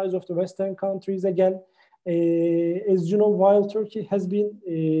 both in the eyes of the Western countries. Again, as you know, while Turkey has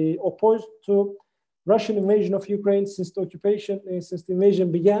been opposed to Russian invasion of Ukraine since the occupation, since the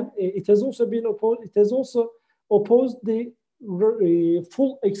invasion began, it has also been opposed. It has also opposed the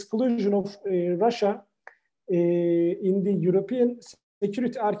full exclusion of Russia in the European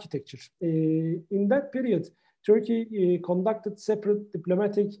security architecture. In that period, Turkey conducted separate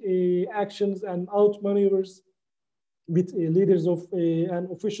diplomatic actions and outmaneuvers with leaders of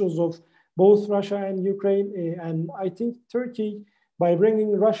and officials of both Russia and Ukraine. And I think Turkey, by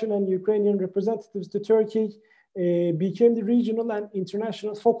bringing Russian and Ukrainian representatives to Turkey, became the regional and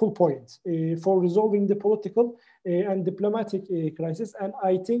international focal point for resolving the political and diplomatic crisis. And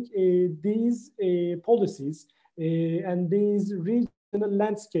I think these policies and these regional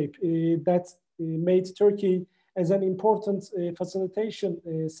landscape that made Turkey as an important facilitation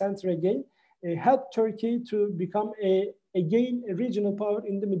center again, helped Turkey to become again a regional power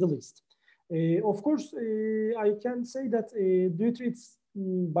in the Middle East. Of course, I can say that due to its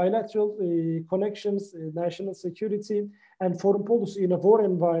bilateral connections, national security, and foreign policy in a war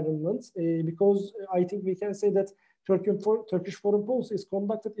environment, because I think we can say that Turkish foreign policy is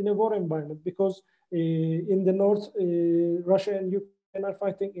conducted in a war environment, because in the north, Russia and Ukraine are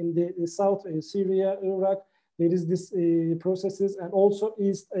fighting. In the south, Syria, Iraq, there is this processes, and also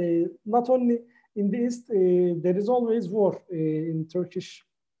east. Not only in the east, there is always war in Turkish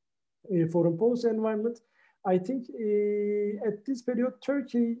foreign policy environment. I think at this period,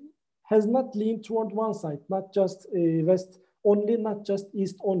 Turkey has not leaned toward one side, not just west only, not just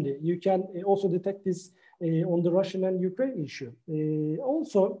east only. You can also detect this on the Russian and Ukraine issue.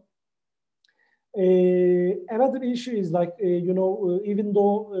 Also, another issue is like, you know, even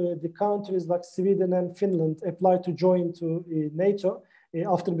though the countries like Sweden and Finland applied to join to NATO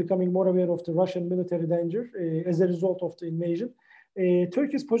after becoming more aware of the Russian military danger as a result of the invasion,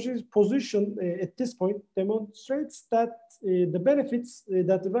 Turkey's position at this point demonstrates that the benefits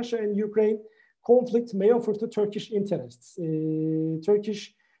that the Russia and Ukraine conflict may offer to Turkish interests.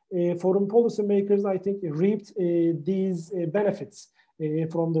 Turkish foreign policy makers, I think, reaped these benefits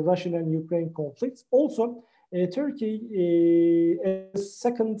from the Russian and Ukraine conflicts. Also, Turkey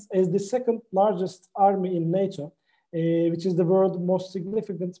as the second largest army in NATO, which is the world's most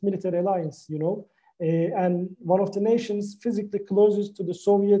significant military alliance, you know, and one of the nations physically closest to the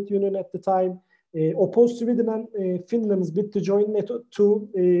Soviet Union at the time, opposed Sweden and Finland's bid to join NATO, to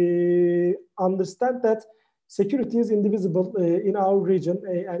understand that security is indivisible in our region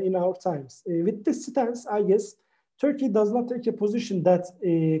and in our times. With this stance, I guess, Turkey does not take a position that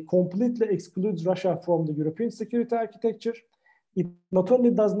completely excludes Russia from the European security architecture. It not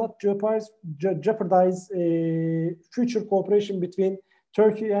only does not jeopardize future cooperation between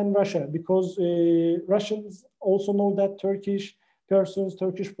Turkey and Russia, because Russians also know that, Turkish persons,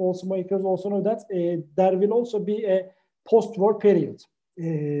 Turkish policymakers also know that there will also be a post-war period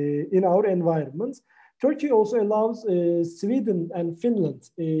in our environment. Turkey also allows Sweden and Finland,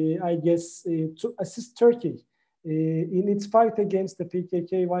 I guess, to assist Turkey in its fight against the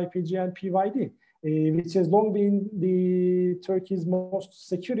PKK, YPG, and PYD, which has long been the Turkey's most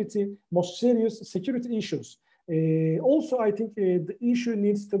serious security issues. Also, I think the issue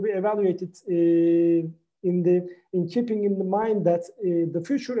needs to be evaluated in keeping in mind that the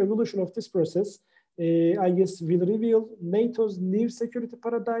future evolution of this process, I guess, will reveal NATO's new security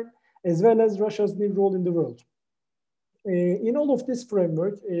paradigm as well as Russia's new role in the world. In all of this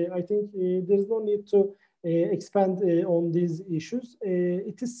framework, I think there's no need to expand on these issues.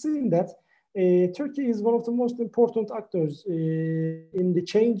 It is seen that Turkey is one of the most important actors in the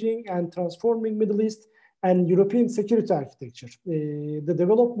changing and transforming Middle East and European security architecture. The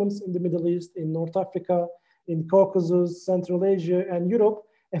developments in the Middle East, in North Africa, in Caucasus, Central Asia, and Europe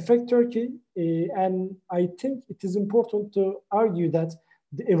affect Turkey. And I think it is important to argue that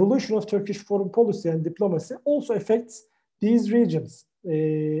the evolution of Turkish foreign policy and diplomacy also affects these regions.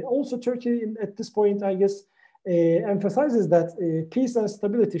 Also, Turkey at this point, I guess, emphasizes that peace and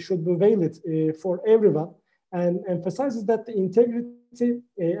stability should be valid for everyone, and emphasizes that the integrity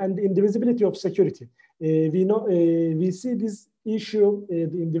and the indivisibility of security. We see this issue,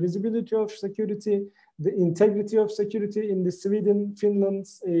 the indivisibility of security, the integrity of security in the Sweden,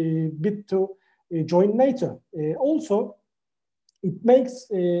 Finland's bid to join NATO. Also, it makes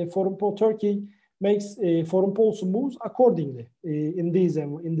Turkey makes foreign policy moves accordingly in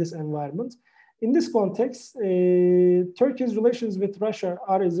this environment. In this context, Turkey's relations with Russia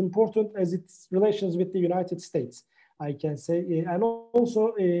are as important as its relations with the United States, I can say. And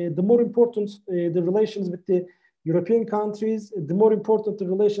also, the more important the relations with the European countries, the more important the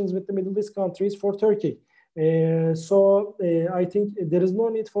relations with the Middle East countries for Turkey. I think there is no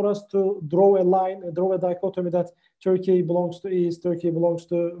need for us to draw a line, draw a dichotomy that Turkey belongs to East, Turkey belongs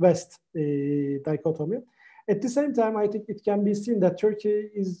to West dichotomy. At the same time, I think it can be seen that Turkey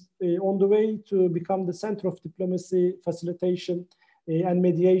is on the way to become the center of diplomacy, facilitation, and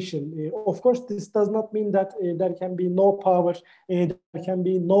mediation. Of course, this does not mean that there can be no power, there can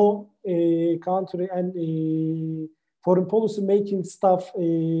be no country and foreign policy making stuff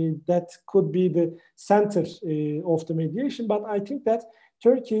that could be the center of the mediation. But I think that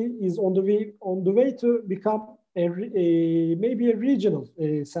Turkey is on the way to become maybe a regional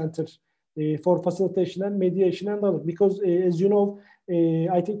center for facilitation and mediation and other. Because as you know,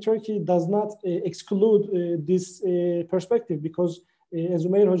 I think Turkey does not exclude this perspective, because as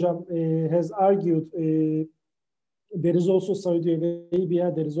Umair Hocam has argued, there is also Saudi Arabia,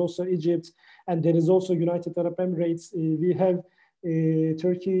 there is also Egypt, and there is also United Arab Emirates. We have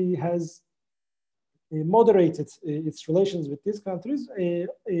Turkey has moderated its relations with these countries.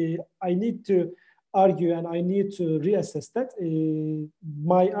 I need to argue and I need to reassess that.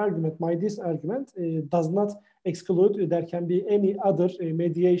 My disargument does not exclude there can be any other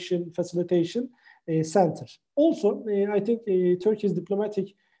mediation facilitation center. Also, I think Turkey's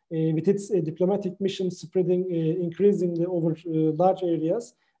diplomatic, with its diplomatic mission spreading increasingly over large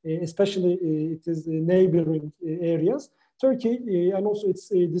areas, especially it is neighboring areas, Turkey and also its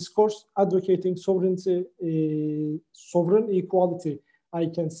discourse advocating sovereignty, sovereign equality, I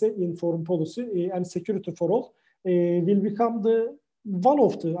can say, in foreign policy and security for all, will become one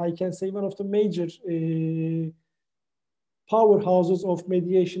of the major powerhouses of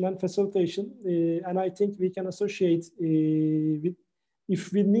mediation and facilitation. And I think we can associate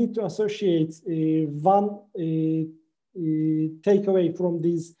if we need to associate one takeaway from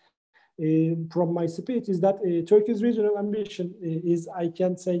these, from my speech, is that Turkey's regional ambition is, I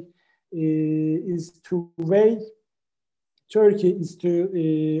can say, is to weigh Turkey is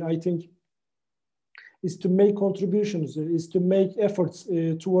to, I think, is to make contributions, is to make efforts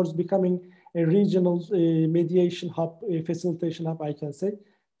towards becoming a regional mediation hub, facilitation hub, I can say.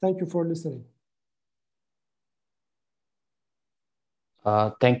 Thank you for listening.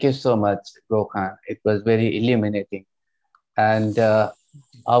 Thank you so much, Gökhan. It was very illuminating. And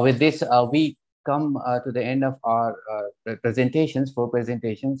with this, we come to the end of our presentations,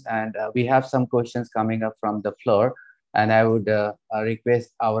 and we have some questions coming up from the floor. And I would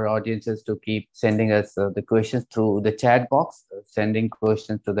request our audiences to keep sending us the questions through the chat box, sending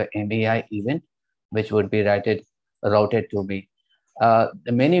questions to the MEI event, which would be routed to me.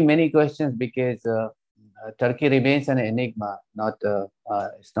 Many questions, because Turkey remains an enigma.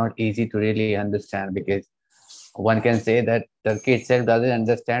 It's not easy to really understand, because one can say that Turkey itself doesn't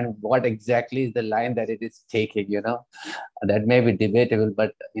understand what exactly is the line that it is taking, that may be debatable,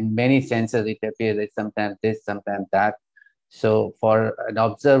 but in many senses it appears that sometimes this, sometimes that. So for an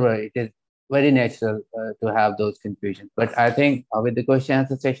observer, it is very natural to have those confusions. But I think with the question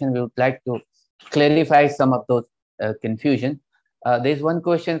answer session, we would like to clarify some of those confusion. There's one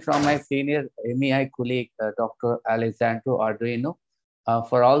question from my senior MEI colleague, Dr. Alessandro Arduino,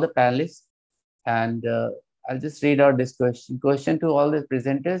 for all the panelists. And I'll just read out this question. Question to all the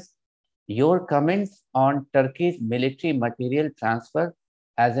presenters: your comments on Turkey's military material transfer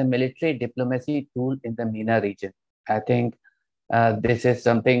as a military diplomacy tool in the MENA region. I think this is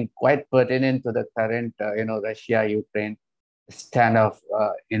something quite pertinent to the current, Russia-Ukraine standoff,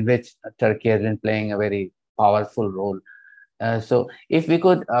 in which Turkey has been playing a very powerful role. So if we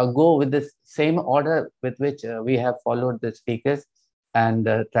could go with the same order with which we have followed the speakers and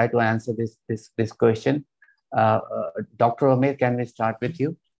try to answer this question. Dr. Umair, can we start with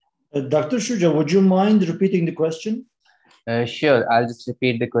you? Dr. Shuja, would you mind repeating the question? Sure, I'll just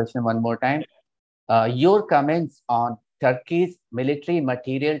repeat the question one more time. Your comments on Turkey's military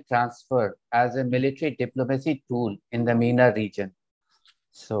material transfer as a military diplomacy tool in the MENA region.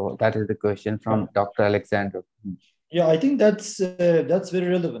 So that is the question from Dr. Alexander. Yeah, I think that's very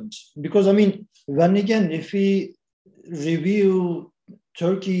relevant, because I mean, if we review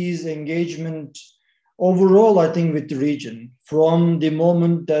Turkey's engagement overall, I think with the region from the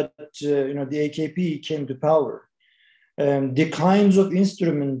moment that the AKP came to power, the kinds of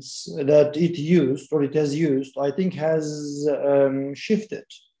instruments that it has used, I think has shifted.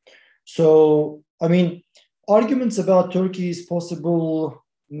 So, I mean, arguments about Turkey's possible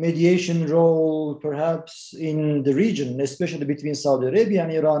mediation role, perhaps in the region, especially between Saudi Arabia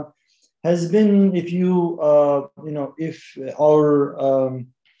and Iran, has been, if our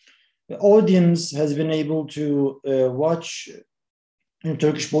audience has been able to watch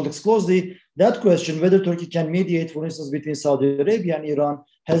Turkish politics closely, that question, whether Turkey can mediate, for instance, between Saudi Arabia and Iran,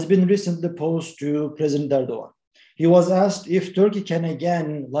 has been recently posed to President Erdogan. He was asked if Turkey can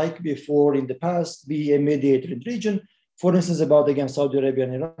again, like before in the past, be a mediator in the region, for instance, about against Saudi Arabia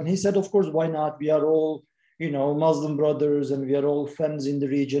and Iran. He said, of course, why not? We are all, Muslim brothers and we are all friends in the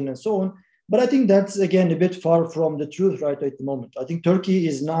region and so on. But I think that's, again, a bit far from the truth right at the moment. I think Turkey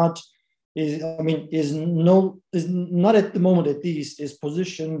is not at the moment, at least, is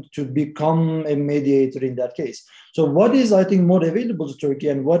positioned to become a mediator in that case. So what is, I think, more available to Turkey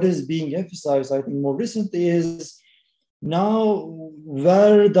and what is being emphasized, I think, more recently is now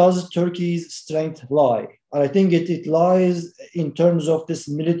where does Turkey's strength lie? I think it lies in terms of this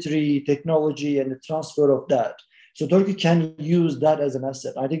military technology and the transfer of that. So Turkey can use that as an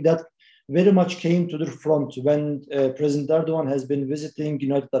asset. I think that very much came to the front when President Erdogan has been visiting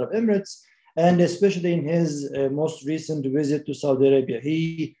United Arab Emirates, and especially in his most recent visit to Saudi Arabia.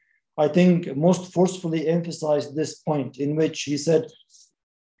 He, I think, most forcefully emphasized this point in which he said,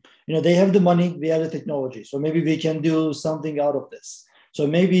 they have the money, we have the technology, so maybe we can do something out of this. So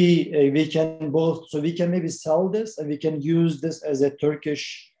maybe we can maybe sell this and we can use this as a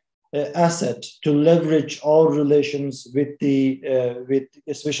Turkish asset to leverage our relations with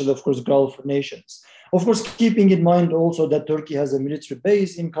especially, of course, Gulf nations. Of course, keeping in mind also that Turkey has a military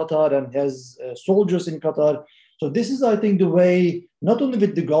base in Qatar and has soldiers in Qatar. So this is, I think, the way, not only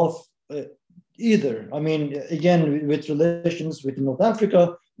with the Gulf either. I mean, again, with relations with North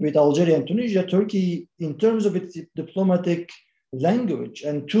Africa, with Algeria and Tunisia, Turkey, in terms of its diplomatic language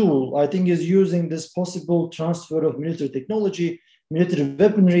and tool, I think is using this possible transfer of military technology, military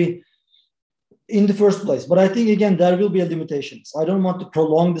weaponry in the first place. But I think, again, there will be limitations. I don't want to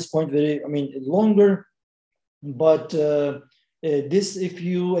prolong this point longer, but this, if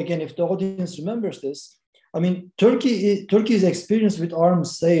the audience remembers this, I mean, Turkey's experience with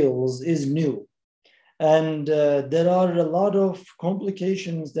arms sales is new. And there are a lot of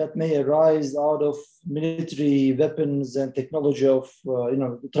complications that may arise out of military weapons and technology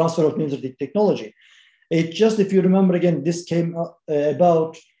transfer of military technology. It just, if you remember, again, this came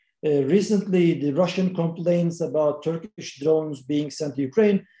about recently, the Russian complaints about Turkish drones being sent to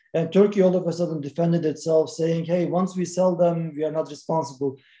Ukraine, and Turkey all of a sudden defended itself, saying, hey, once we sell them, we are not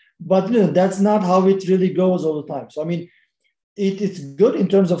responsible. But that's not how it really goes all the time. So, I mean, it's good in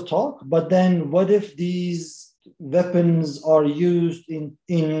terms of talk, but then what if these weapons are used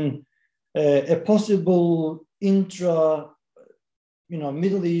in a possible Middle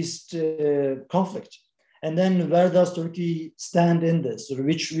East conflict? And then where does Turkey stand in this? Or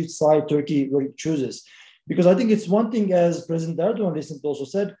which side Turkey chooses? Because I think it's one thing, as President Erdogan recently also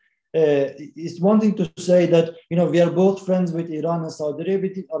said, it's one thing to say that, we are both friends with Iran and Saudi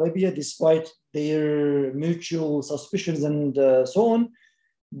Arabia despite their mutual suspicions and so on.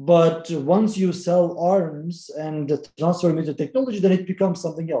 But once you sell arms and transfer military technology, then it becomes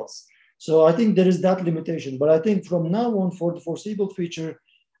something else. So I think there is that limitation. But I think from now on, for the foreseeable future,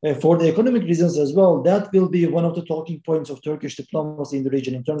 for the economic reasons as well, that will be one of the talking points of Turkish diplomacy in the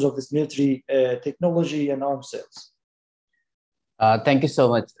region in terms of this military technology and arms sales. Thank you so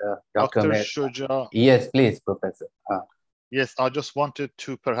much, Dr. Shuja. Yes, please, Professor. Yes, I just wanted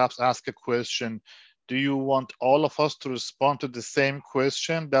to perhaps ask a question. Do you want all of us to respond to the same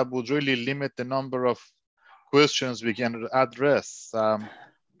question? That would really limit the number of questions we can address.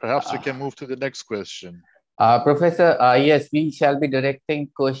 Perhaps we can move to the next question. Professor, yes, we shall be directing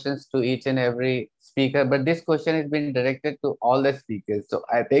questions to each and every speaker, but this question has been directed to all the speakers. So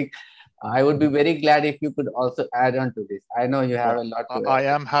I think I would be very glad if you could also add on to this. I know you have a lot to add. I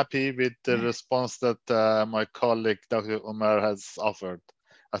am happy with the response that my colleague, Dr. Umar, has offered.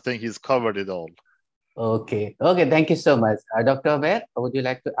 I think he's covered it all. Okay, thank you so much. Dr. Umar, would you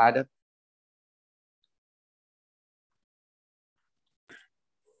like to add up?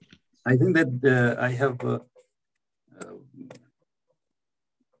 I think that I have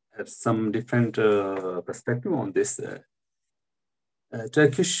some different perspective on this.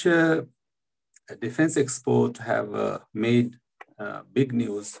 Turkish defense export have made big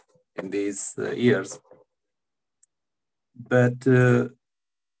news in these years. But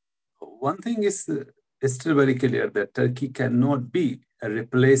one thing is still very clear, that Turkey cannot be a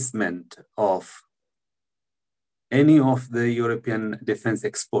replacement of any of the European defense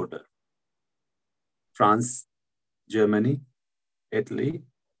exporter. France, Germany, Italy,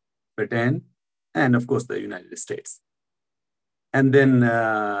 Britain, and of course the United States. And then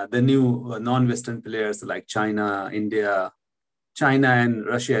the new non-Western players like China, India, China and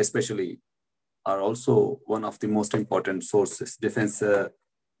Russia especially are also one of the most important sources, defense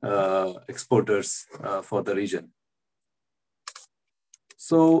exporters for the region.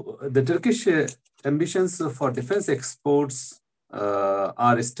 So the Turkish ambitions for defense exports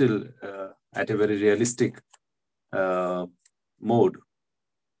are still at a very realistic mode.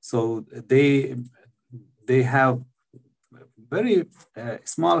 So they have very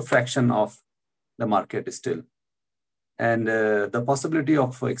small fraction of the market still. And the possibility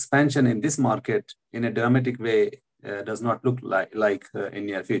of expansion in this market in a dramatic way does not look like in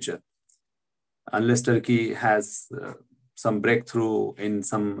near future. Unless Turkey has some breakthrough in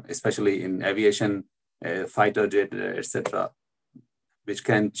some, especially in aviation, fighter jet, etc., which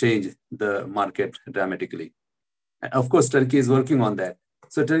can change the market dramatically. Of course, Turkey is working on that.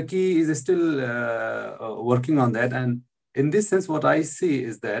 So Turkey is still working on that. And in this sense, what I see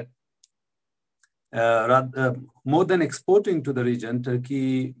is that more than exporting to the region,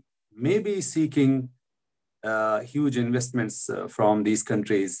 Turkey may be seeking huge investments from these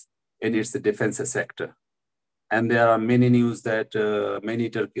countries in its defense sector. And there are many news that many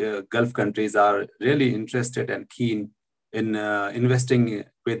Gulf countries are really interested and keen in investing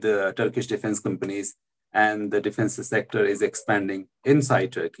with the Turkish defense companies, and the defense sector is expanding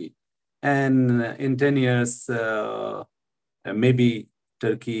inside Turkey. And in 10 years, maybe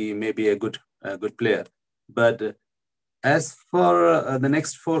Turkey may be a good player. But as for the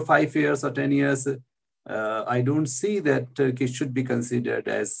next 4 or 5 years or 10 years, I don't see that Turkey should be considered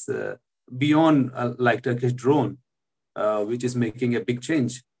as beyond like Turkish drone, which is making a big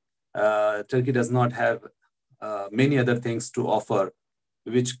change. Turkey does not have many other things to offer,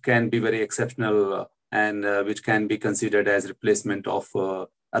 which can be very exceptional and which can be considered as replacement of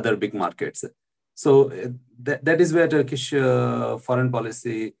other big markets. So that is where Turkish foreign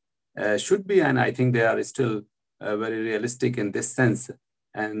policy should be, and I think they are still very realistic in this sense,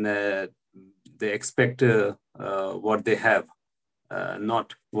 and they expect what they have,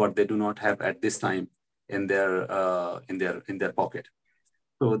 not what they do not have at this time in their pocket.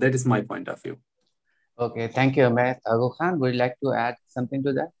 So that is my point of view. Okay, thank you, Ahmed. Gulkhan, would you like to add something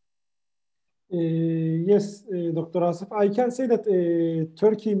to that? Yes, Dr. Asif, I can say that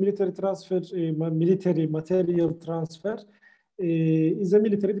Turkey military transfer, military material transfer is a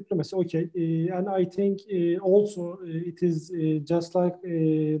military diplomacy, okay. And I think also it is just like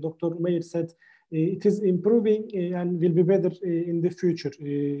Dr. Umair said, it is improving and will be better in the future.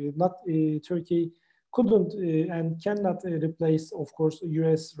 Not Turkey couldn't and cannot replace, of course,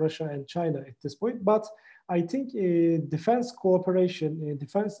 US, Russia, and China at this point. But I think defense cooperation,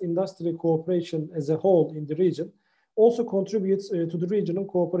 defense industry cooperation as a whole in the region also contributes to the regional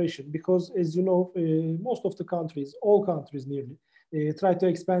cooperation, because as you know, most of the countries, all countries nearly, try to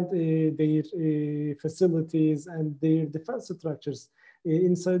expand their facilities and their defense structures.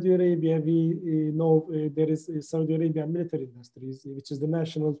 In Saudi Arabia, we know there is Saudi Arabian military industries, which is the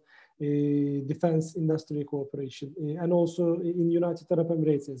national defense industry cooperation, and also in United Arab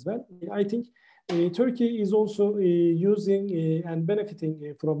Emirates as well. I think Turkey is also using and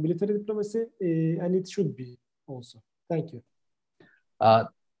benefiting from military diplomacy, and it should be also. Thank you.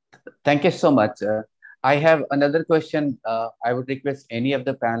 Thank you so much. I have another question. I would request any of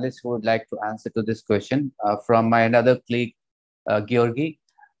the panelists who would like to answer to this question from my another colleague, Georgi.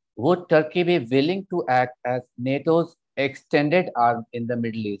 Would Turkey be willing to act as NATO's extended arm in the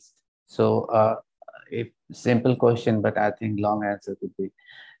Middle East? So, a simple question, but I think long answer could be.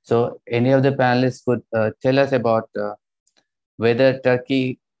 So, any of the panelists could tell us about whether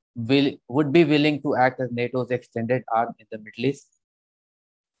Turkey would be willing to act as NATO's extended arm in the Middle East?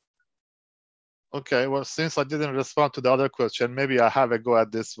 Okay, well, since I didn't respond to the other question, maybe I have a go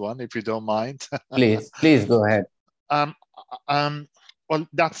at this one, if you don't mind. Please go ahead. Well,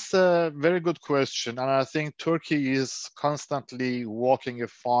 that's a very good question. And I think Turkey is constantly walking a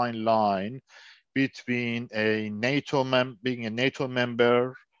fine line between being a NATO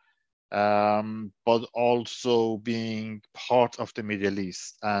member, but also being part of the Middle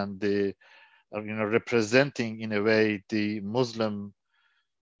East and representing in a way the Muslim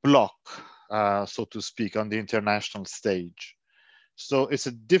bloc, so to speak, on the international stage. So it's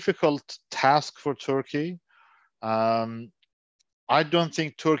a difficult task for Turkey. I don't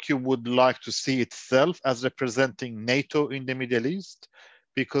think Turkey would like to see itself as representing NATO in the Middle East,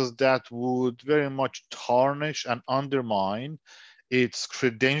 because that would very much tarnish and undermine its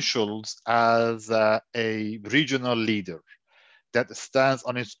credentials as a regional leader that stands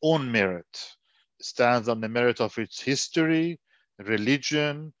on its own merit, stands on the merit of its history,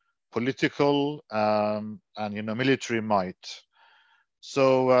 religion, political, and military might.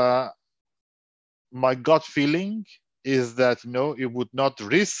 So my gut feeling is that no, it would not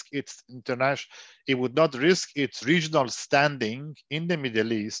risk its regional standing in the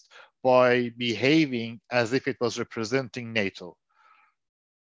Middle East by behaving as if it was representing NATO.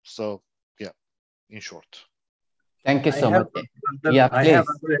 So yeah, in short. Thank you so much. I have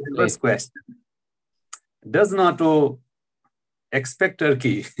a reverse question. Does NATO expect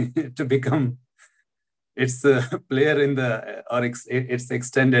Turkey to become its player in the, or its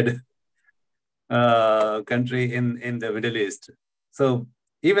extended country in the Middle East? So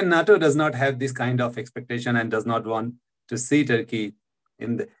even NATO does not have this kind of expectation and does not want to see Turkey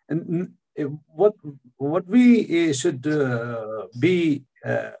in the. And what we should be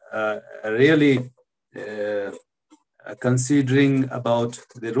really considering about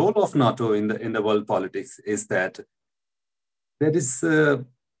the role of NATO in the world politics is that there is no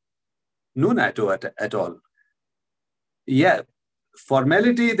NATO at all. Yeah,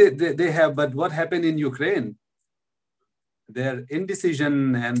 formality they have, but what happened in Ukraine? Their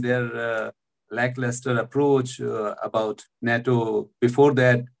indecision and their lackluster approach about NATO before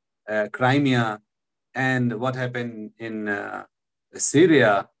that, Crimea, and what happened in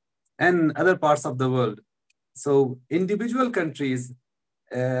Syria and other parts of the world. So individual countries,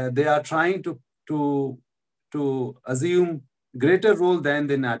 they are trying to assume greater role than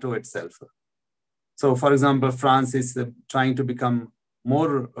the NATO itself. So for example, France is trying to become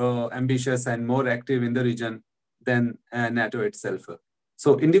more ambitious and more active in the region than NATO itself.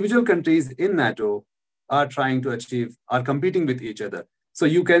 So individual countries in NATO are trying to are competing with each other. So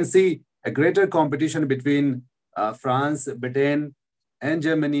you can see a greater competition between France, Britain, and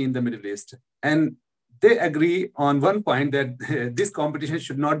Germany in the Middle East. And they agree on one point that this competition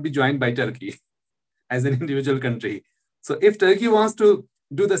should not be joined by Turkey as an individual country. So if Turkey wants to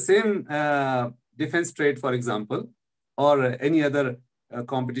do the same defense trade, for example, or any other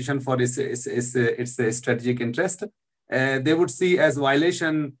competition for its strategic interest, they would see as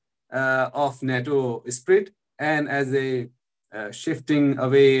violation of NATO spirit and as a shifting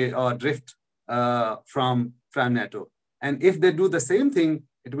away or drift from NATO. And if they do the same thing,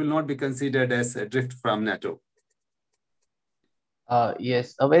 it will not be considered as a drift from NATO.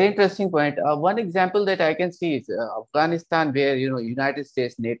 Yes, a very interesting point. One example that I can see is Afghanistan, where United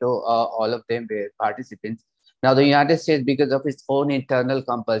States, NATO, all of them were participants. Now the United States, because of its own internal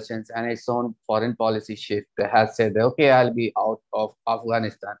compulsions and its own foreign policy shift, has said, okay, I'll be out of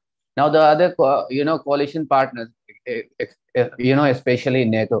Afghanistan. Now the other, coalition partners, especially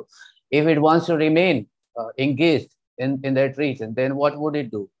NATO, if it wants to remain engaged in that region, then what would it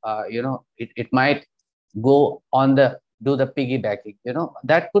do? It might go on do the piggybacking.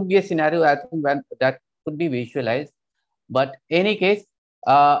 That could be a scenario, I think, when that could be visualized. But any case,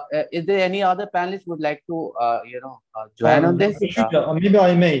 is there any other panelists would like to join on this? Maybe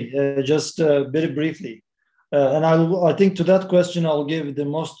I may just very briefly, and I think to that question I'll give the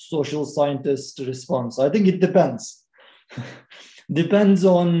most social scientist response. I think it depends. Depends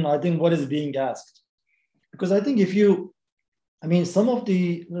on, I think, what is being asked, because I think some of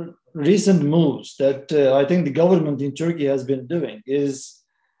the recent moves that I think the government in Turkey has been doing is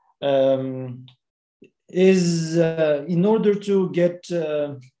in order to get,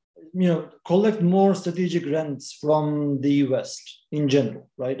 collect more strategic rents from the West in general,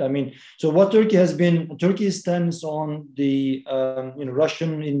 right? So what Turkey stands on the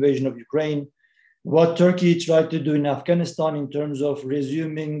Russian invasion of Ukraine, what Turkey tried to do in Afghanistan in terms of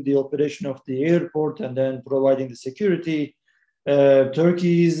resuming the operation of the airport and then providing the security.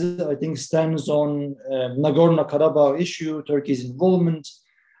 Turkey's, I think, stands on Nagorno-Karabakh issue, Turkey's involvement.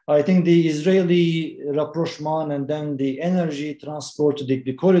 I think the Israeli rapprochement and then the energy transport,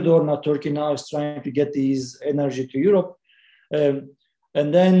 the corridor. Now Turkey now is trying to get these energy to Europe. And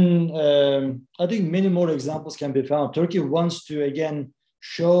then I think many more examples can be found. Turkey wants to, again,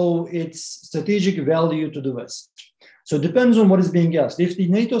 show its strategic value to the West. So it depends on what is being asked. If the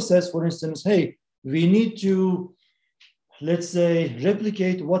NATO says, for instance, hey, we need to, let's say,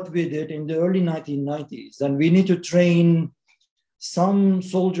 replicate what we did in the early 1990s, and we need to train some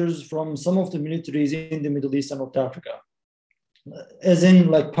soldiers from some of the militaries in the Middle East and North Africa, as in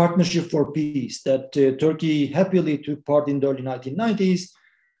like Partnership for Peace that Turkey happily took part in the early 1990s.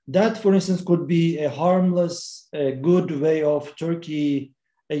 That, for instance, could be a harmless, good way of Turkey,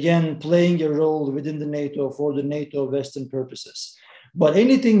 again, playing a role within the NATO for the NATO Western purposes. But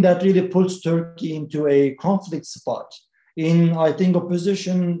anything that really puts Turkey into a conflict spot, in, I think,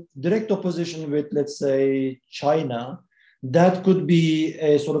 direct opposition with, let's say, China, that could be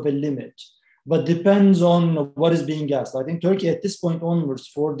a sort of a limit, but depends on what is being asked. I think Turkey at this point onwards,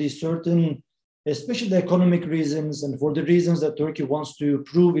 for the certain, especially the economic reasons and for the reasons that Turkey wants to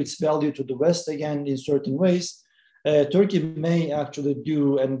prove its value to the West again in certain ways, Turkey may actually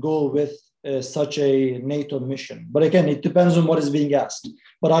do and go with such a NATO mission. But again, it depends on what is being asked.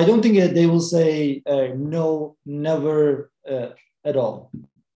 But I don't think they will say no, never at all.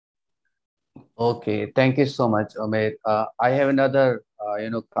 Okay, thank you so much, Omer. I have another,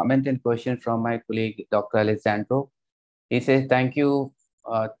 comment and question from my colleague, Dr. Alessandro. He says, thank you.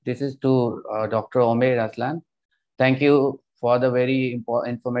 This is to Dr. Omer Aslan. Thank you for the very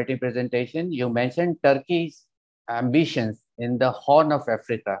informative presentation. You mentioned Turkey's ambitions in the Horn of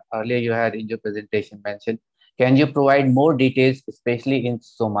Africa. Earlier, you had in your presentation mentioned. Can you provide more details, especially in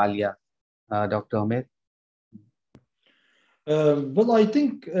Somalia, Dr. Omer? Well, I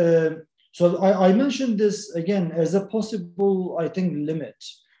think so. I mentioned this again as a possible, I think, limit.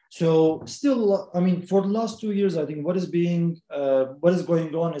 So still, I mean, for the last 2 years, I think what is going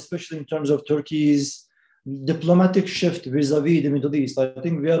on, especially in terms of Turkey's diplomatic shift vis-a-vis the Middle East, I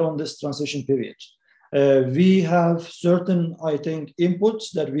think we are on this transition period. We have certain, I think,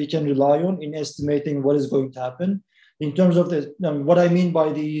 inputs that we can rely on in estimating what is going to happen. In terms of what I mean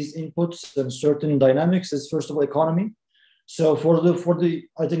by these inputs and certain dynamics is, first of all, economy. So for the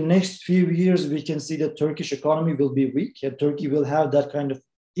I think next few years, we can see that Turkish economy will be weak, and Turkey will have that kind of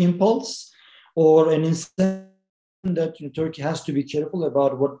impulse or an incentive that Turkey has to be careful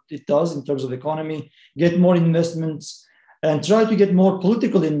about what it does in terms of economy, get more investments, and try to get more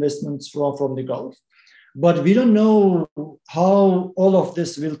political investments from the Gulf. But we don't know how all of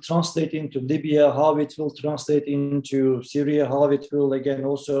this will translate into Libya, how it will translate into Syria, how it will again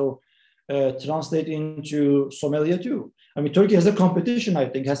also translate into Somalia too. I mean, Turkey has a competition, I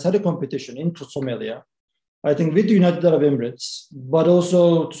think, has had a competition into Somalia, I think, with the United Arab Emirates, but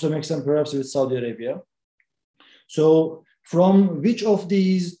also to some extent perhaps with Saudi Arabia. So from which of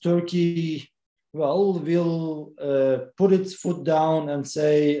these Turkey, well, will put its foot down and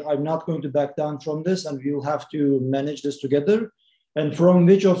say, I'm not going to back down from this, and we'll have to manage this together. And from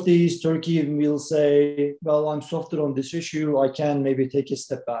which of these Turkey will say, well, I'm softer on this issue, I can maybe take a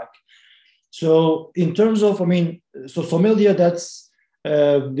step back. So in terms of, I mean, so Somalia, that's,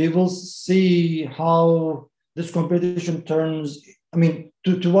 we will see how this competition turns, I mean,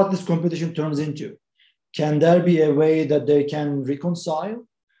 to what this competition turns into. Can there be a way that they can reconcile?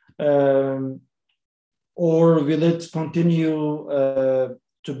 Or will it continue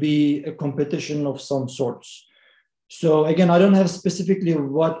to be a competition of some sorts? So again, I don't have specifically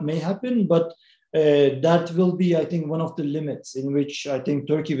what may happen, but that will be, I think, one of the limits in which I think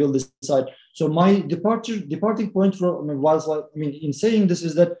Turkey will decide. So my departing point from, in saying this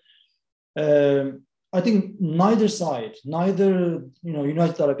is that I think neither side, neither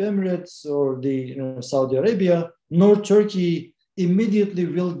United Arab Emirates or the Saudi Arabia nor Turkey immediately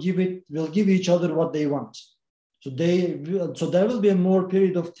will give each other what they want. So there will be a more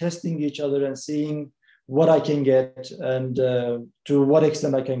period of testing each other and seeing what I can get and to what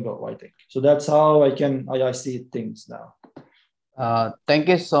extent I can go, I think. So that's how I see things now. Thank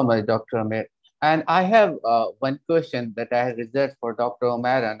you so much, Dr. Omer. And I have one question that I have reserved for Dr.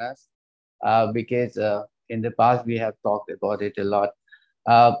 Omer Anas, because in the past we have talked about it a lot.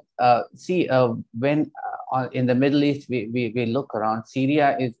 When in the Middle East we look around,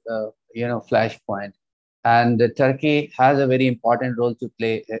 Syria is flashpoint, and Turkey has a very important role to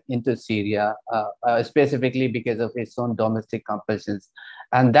play into Syria, specifically because of its own domestic compulsions,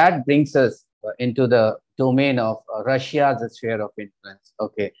 and that brings us into the domain of Russia's sphere of influence.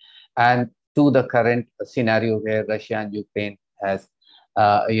 Okay, and to the current scenario where Russia and Ukraine has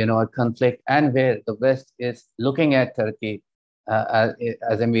a conflict, and where the West is looking at Turkey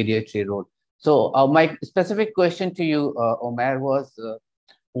as a mediatory role. So my specific question to you, Omer, was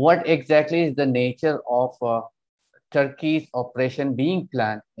what exactly is the nature of Turkey's operation being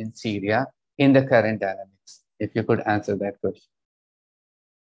planned in Syria in the current dynamics? If you could answer that question.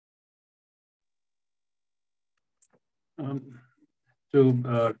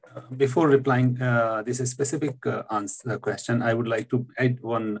 Before replying this specific question, I would like to add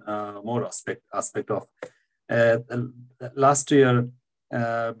one more aspect of last year.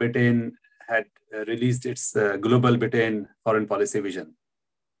 Britain had released its Global Britain Foreign Policy Vision,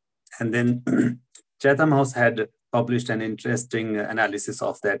 and then Chatham House had published an interesting analysis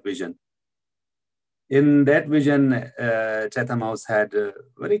of that vision. In that vision, Chatham House had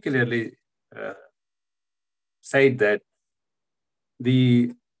very clearly said that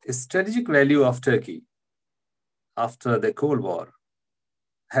the strategic value of Turkey after the Cold War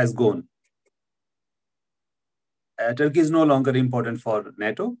has gone. Turkey is no longer important for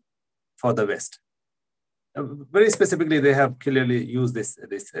NATO, for the West. Very specifically, they have clearly used this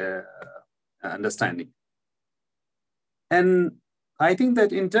understanding. And I think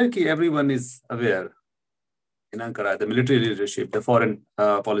that in Turkey, everyone is aware, in Ankara, the military leadership, the foreign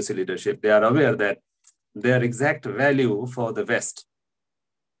policy leadership, they are aware that their exact value for the West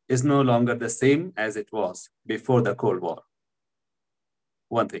is no longer the same as it was before the Cold War.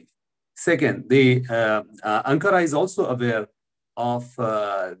 One thing. Second, Ankara is also aware of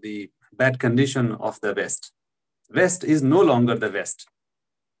the bad condition of the West. West is no longer the West.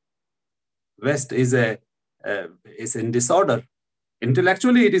 West is in disorder.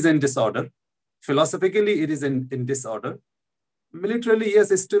 Intellectually, it is in disorder. Philosophically, it is in disorder. Militarily,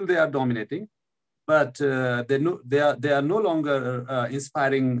 yes, still they are dominating, but they are no longer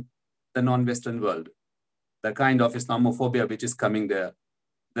inspiring the non-Western world. The kind of Islamophobia which is coming there,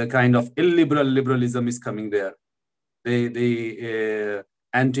 the kind of illiberal liberalism is coming there, the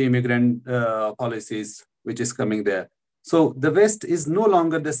anti-immigrant policies which is coming there. So the West is no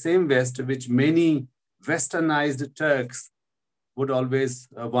longer the same West which many Westernized Turks would always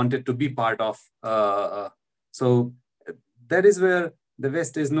wanted to be part of. So that is where the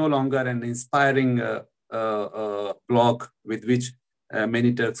West is no longer an inspiring bloc with which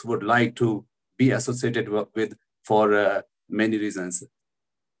many Turks would like to be associated with for many reasons.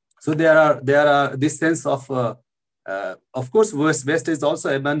 So there are this sense of course, West is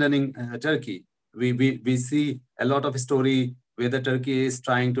also abandoning Turkey. We see a lot of story whether Turkey is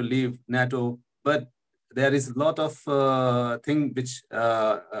trying to leave NATO, but there is a lot of thing which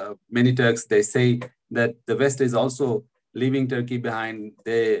many Turks, they say that the West is also leaving Turkey behind.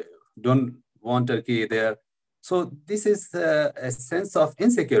 They don't want Turkey there. So this is a sense of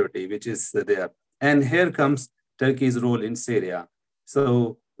insecurity which is there. And here comes Turkey's role in Syria.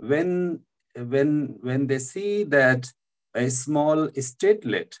 So when they see that a small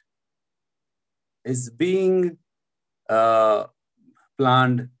statelet is being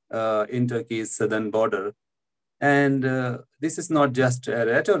planned in Turkey's southern border, and this is not just a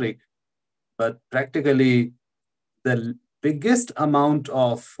rhetoric, but practically the biggest amount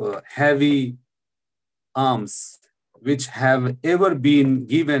of heavy arms which have ever been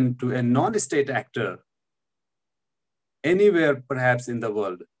given to a non-state actor anywhere perhaps in the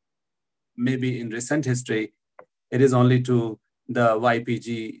world. Maybe in recent history, it is only to the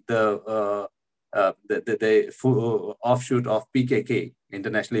YPG, the offshoot of PKK,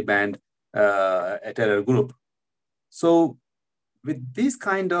 internationally banned a terror group. So with this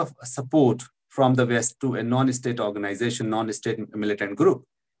kind of support from the West to a non-state organization, non-state militant group,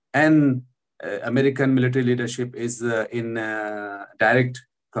 and American military leadership is in direct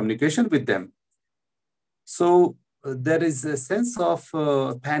communication with them. So there is a sense of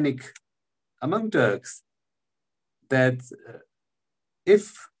panic among Turks that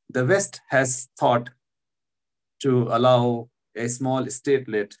if the West has thought to allow a small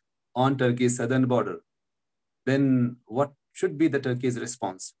statelet on Turkey's southern border, then what should be the Turkey's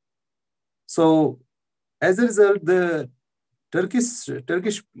response? So as a result, the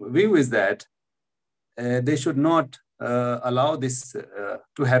Turkish view is that they should not allow this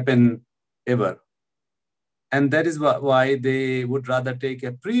to happen ever. And that is why they would rather take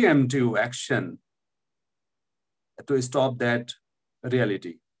a preemptive action to stop that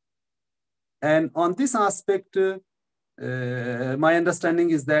reality. And on this aspect, my understanding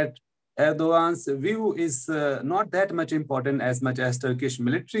is that Erdogan's view is not that much important as much as Turkish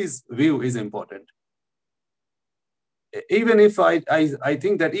military's view is important. Even if I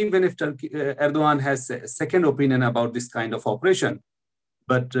think that even if Erdogan has a second opinion about this kind of operation,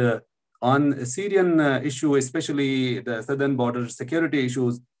 but on the Syrian issue, especially the southern border security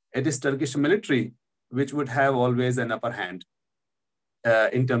issues, it is Turkish military which would have always an upper hand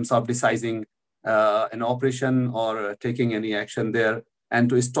in terms of deciding an operation or taking any action there and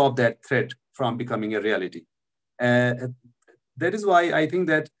to stop that threat from becoming a reality. That is why I think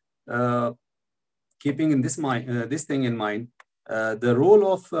that keeping in this thing in mind, the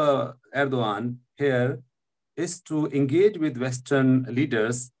role of Erdogan here is to engage with Western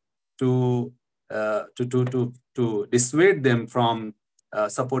leaders to dissuade them from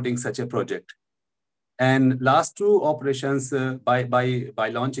supporting such a project. And last two operations, by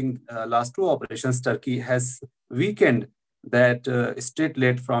launching last two operations, Turkey has weakened that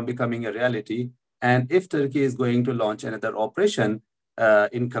statelet from becoming a reality. And if Turkey is going to launch another operation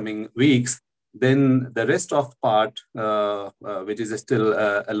in coming weeks, then the rest of part, which is still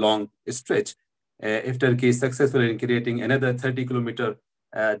a long stretch, if Turkey is successful in creating another 30-kilometer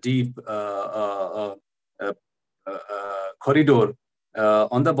deep corridor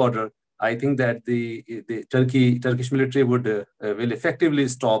on the border, I think that the Turkish military will effectively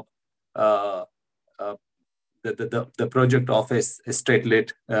stop the project of a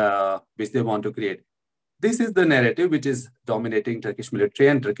statelet which they want to create. This is the narrative which is dominating Turkish military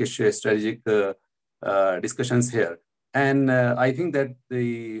and Turkish strategic discussions here. And I think that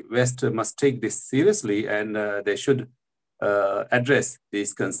the West must take this seriously, and they should address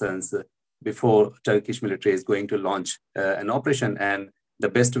these concerns before Turkish military is going to launch an operation. And the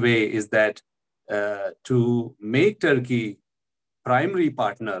best way is that to make Turkey primary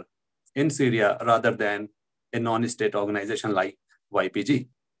partner in Syria rather than a non-state organization like YPG.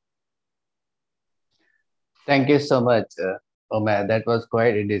 Thank you so much, Omer. That was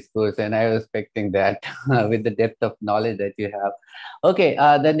quite a discourse, and I was expecting that with the depth of knowledge that you have. Okay,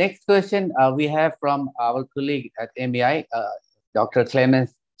 the next question we have from our colleague at MEI, Dr.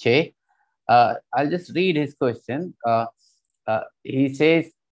 Clemens Che. I'll just read his question. He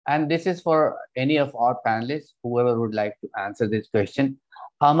says, and this is for any of our panelists, whoever would like to answer this question.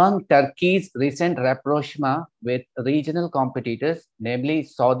 Among Turkey's recent rapprochement with regional competitors, namely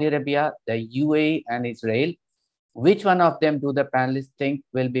Saudi Arabia, the UAE, and Israel, which one of them do the panelists think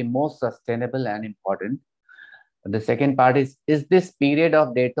will be most sustainable and important? The second part is this period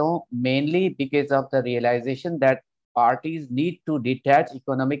of détente mainly because of the realization that parties need to detach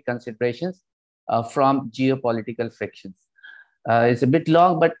economic considerations from geopolitical frictions? It's a bit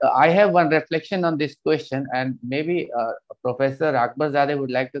long, but I have one reflection on this question, and maybe Professor Akbarzadeh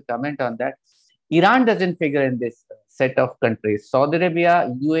would like to comment on that. Iran doesn't figure in this set of countries, Saudi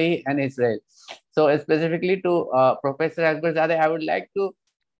Arabia, UAE, and Israel. So specifically to Professor Akbarzadeh, I would like to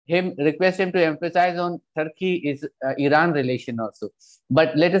request him to emphasize on Turkey-Iran relation also.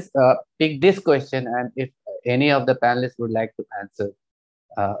 But let us pick this question, and if any of the panelists would like to answer.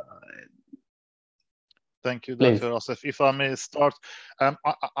 Thank you, Please. Dr. Asif. If I may start,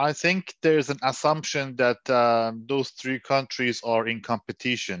 I think there's an assumption that those three countries are in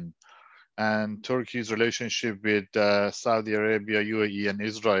competition, and Turkey's relationship with Saudi Arabia, UAE, and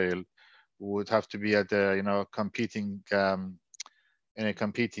Israel would have to be at a competing in a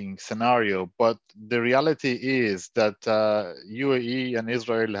competing scenario. But the reality is that UAE and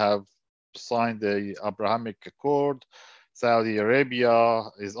Israel have signed the Abrahamic Accord. Saudi Arabia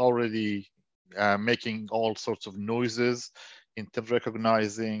is already making all sorts of noises in terms of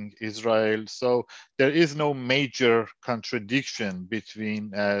recognizing Israel. So there is no major contradiction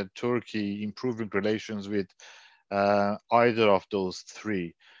between Turkey improving relations with either of those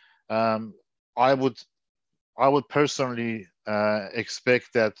three. I would personally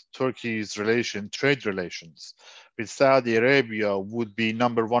expect that Turkey's trade relations with Saudi Arabia would be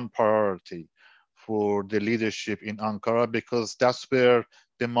 #1 priority for the leadership in Ankara, because that's where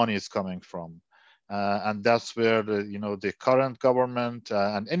the money is coming from. And that's where the current government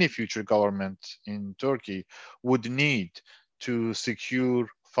and any future government in Turkey would need to secure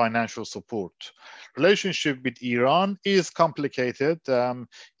financial support. Relationship with Iran is complicated. Turkey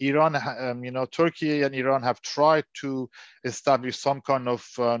and Iran have tried to establish some kind of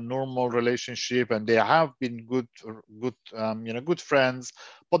normal relationship, and they have been good friends,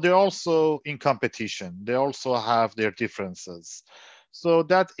 but they're also in competition. They also have their differences. So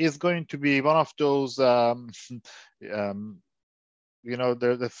that is going to be one of those, the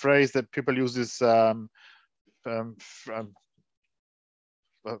phrase that people use is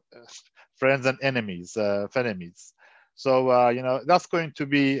friends and enemies, frenemies. So, that's going to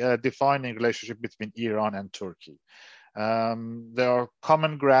be a defining relationship between Iran and Turkey. There are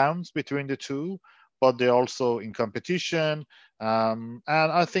common grounds between the two, but they're also in competition. And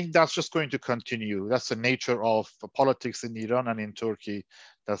I think that's just going to continue. That's the nature of politics in Iran and in Turkey.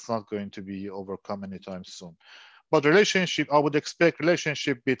 That's not going to be overcome anytime soon. But I would expect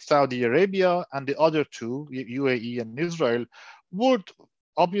relationship with Saudi Arabia and the other two, UAE and Israel, would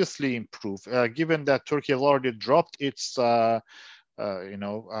obviously improve, given that Turkey has already dropped its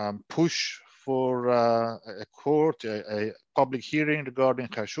push for a court, a public hearing regarding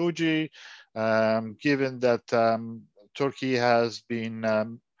Khashoggi, given that Turkey has been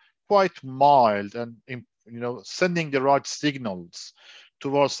quite mild and sending the right signals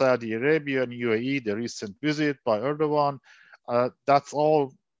towards Saudi Arabia and UAE, the recent visit by Erdogan, that's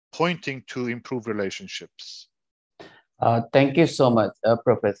all pointing to improved relationships. Thank you so much,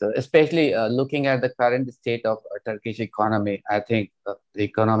 Professor. Especially looking at the current state of Turkish economy, I think the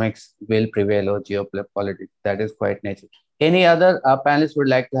economics will prevail over geopolitics. That is quite natural. Any other panelists would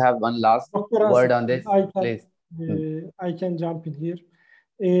like to have one last word on this, please? I can jump in here.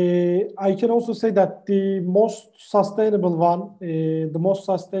 I can also say that the most sustainable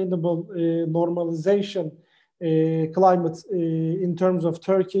normalization climate in terms of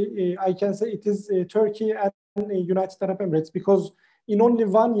Turkey, I can say it is Turkey and United Arab Emirates, because in only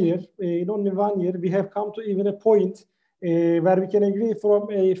 1 year, we have come to even a point where we can agree from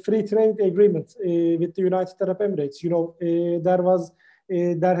a free trade agreement with the United Arab Emirates.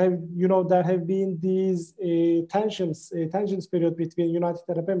 There have been these tensions period between United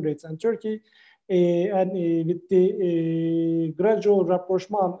Arab Emirates and Turkey, and with the gradual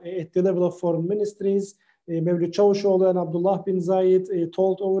rapprochement at the level of foreign ministries, Mevlüt Çavuşoğlu and Abdullah bin Zayed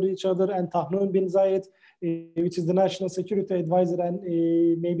told over each other, and Tahnun bin Zayed, which is the national security advisor and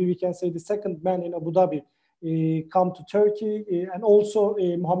maybe we can say the second man in Abu Dhabi, come to Turkey, and also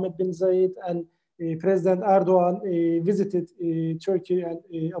Mohammed bin Zayed and President Erdogan visited Turkey and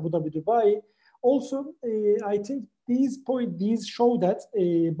Abu Dhabi, Dubai. Also, I think these show that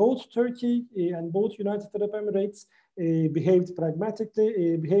both Turkey and both United Arab Emirates behaved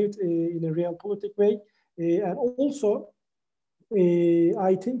pragmatically, behaved in a realpolitik way, and also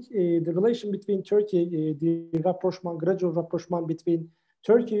I think the relation between Turkey, the rapprochement, gradual rapprochement between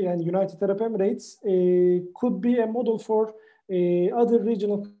Turkey and United Arab Emirates could be a model for other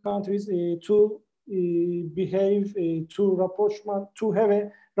regional countries to behave, to have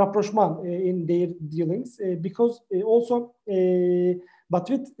a rapprochement in their dealings, because also, but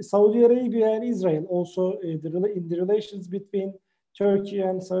with Saudi Arabia and Israel, also in the relations between Turkey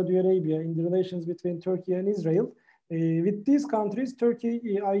and Saudi Arabia, in the relations between Turkey and Israel, with these countries,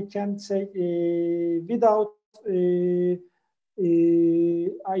 Turkey, I can say, without,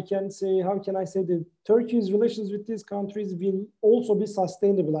 I can say, how can I say that Turkey's relations with these countries will also be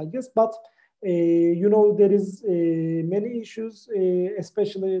sustainable, I guess. But, you know, there is many issues,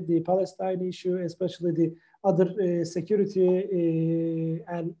 especially the Palestine issue, especially the other security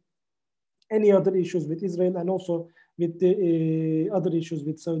and any other issues with Israel, and also with the other issues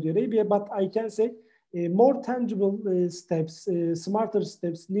with Saudi Arabia. But I can say more tangible steps, smarter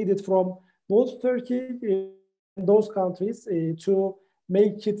steps needed from both Turkey and those countries to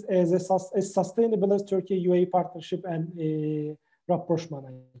make it as sustainable as Turkey-UAE partnership and rapprochement,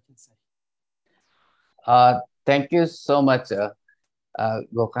 I can say. Thank you so much,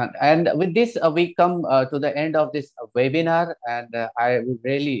 Gökhan. And with this, we come to the end of this webinar, and I would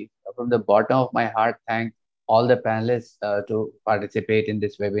really, from the bottom of my heart, thank all the panelists to participate in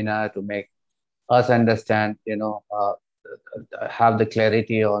this webinar, to make us understand, you know, have the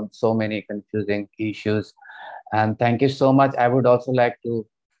clarity on so many confusing issues. And thank you so much. I would also like to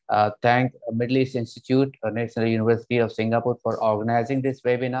thank Middle East Institute, National University of Singapore, for organizing this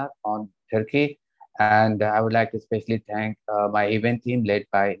webinar on Turkey. And I would like to especially thank my event team led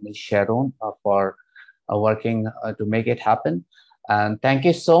by Ms. Sharon for working to make it happen. And thank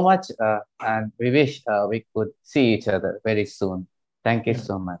you so much. And we wish we could see each other very soon. Thank you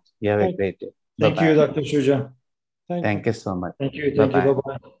so much. You have a great day. Thank you, Dr. Shuja. Thank you so much. Thank you. Thank you.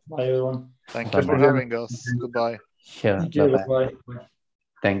 Bye-bye. Bye, everyone. Thank you for having us. Goodbye. Sure. Thank you. Bye-bye. Bye-bye.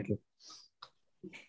 Thank you.